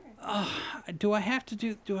 do I have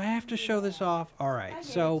to show this off? All right.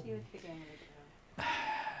 So,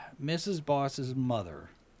 Mrs. Boss's mother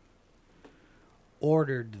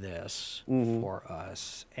ordered this for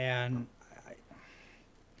us, and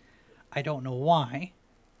I don't know why,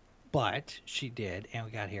 but she did, and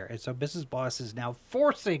we got here. And so Mrs. Boss is now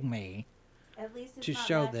forcing me At least it's to not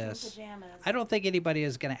show matching this. pajamas. I don't think anybody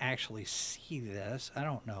is going to actually see this. I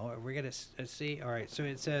don't know. Are we going to see? All right. So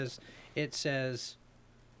it says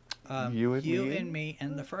You and me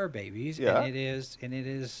and the fur babies, Yeah. and it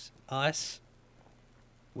is us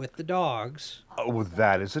with the dogs. Oh,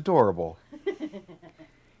 that is adorable.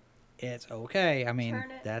 It's okay. I mean,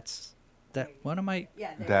 Turn it- that's what am I?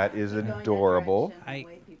 Yeah, there That you go. is Keep going that adorable. direction, that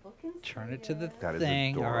way people can Turn see it to the That is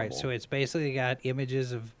thing. All right, adorable. so it's basically got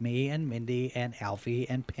images of me and Mindy and Alfie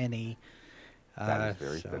and Penny. That is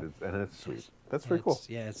very, and it's sweet. That's very cool.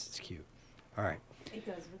 Yeah, it's cute. All right. It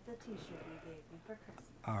goes with the T-shirt you gave me for Christmas.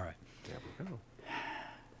 All right. There we go.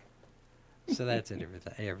 So that's it,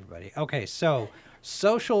 everybody. Okay, so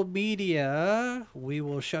social media, we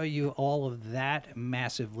will show you all of that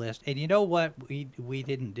massive list. And you know what we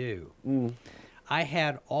didn't do? I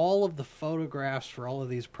had all of the photographs for all of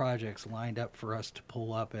these projects lined up for us to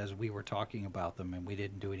pull up as we were talking about them, and we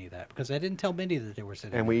didn't do any of that because I didn't tell Mindy that they were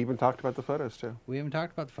sitting. And we even talked about the photos, too. We haven't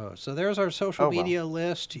talked about the photos. So there's our social media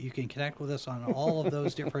list. You can connect with us on all of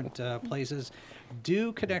those different places.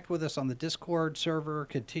 Do connect with us on the Discord server.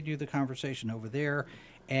 Continue the conversation over there.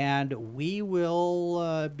 And we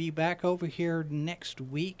will be back over here next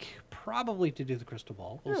week, probably to do the crystal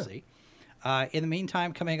ball. We'll see. In the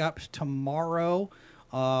meantime, coming up tomorrow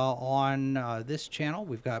on this channel,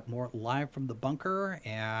 we've got more Live from the Bunker,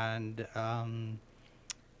 and I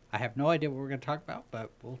have no idea what we're going to talk about, but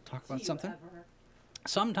we'll talk about something.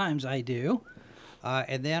 Sometimes I do.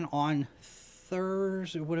 And then on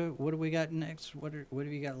Thursday, what do we got next? What have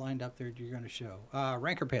you got lined up there you're going to show?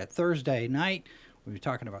 Ranker Pit, Thursday night. We'll be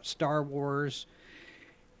talking about Star Wars.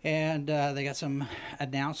 And they got some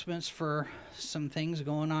announcements for some things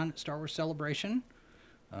going on at Star Wars Celebration.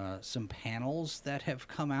 Some panels that have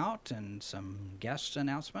come out and some guest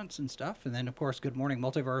announcements and stuff. And then, of course, Good Morning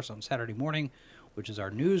Multiverse on Saturday morning, which is our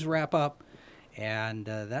news wrap-up. And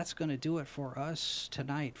that's going to do it for us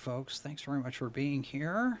tonight, folks. Thanks very much for being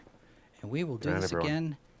here. And we will do this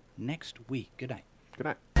again next week. Good night. Good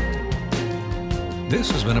night. This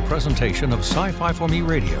has been a presentation of Sci-Fi for Me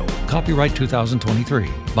Radio, copyright 2023,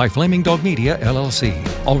 by Flaming Dog Media,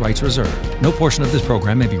 LLC. All rights reserved. No portion of this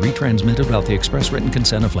program may be retransmitted without the express written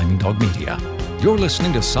consent of Flaming Dog Media. You're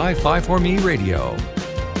listening to Sci-Fi for Me Radio.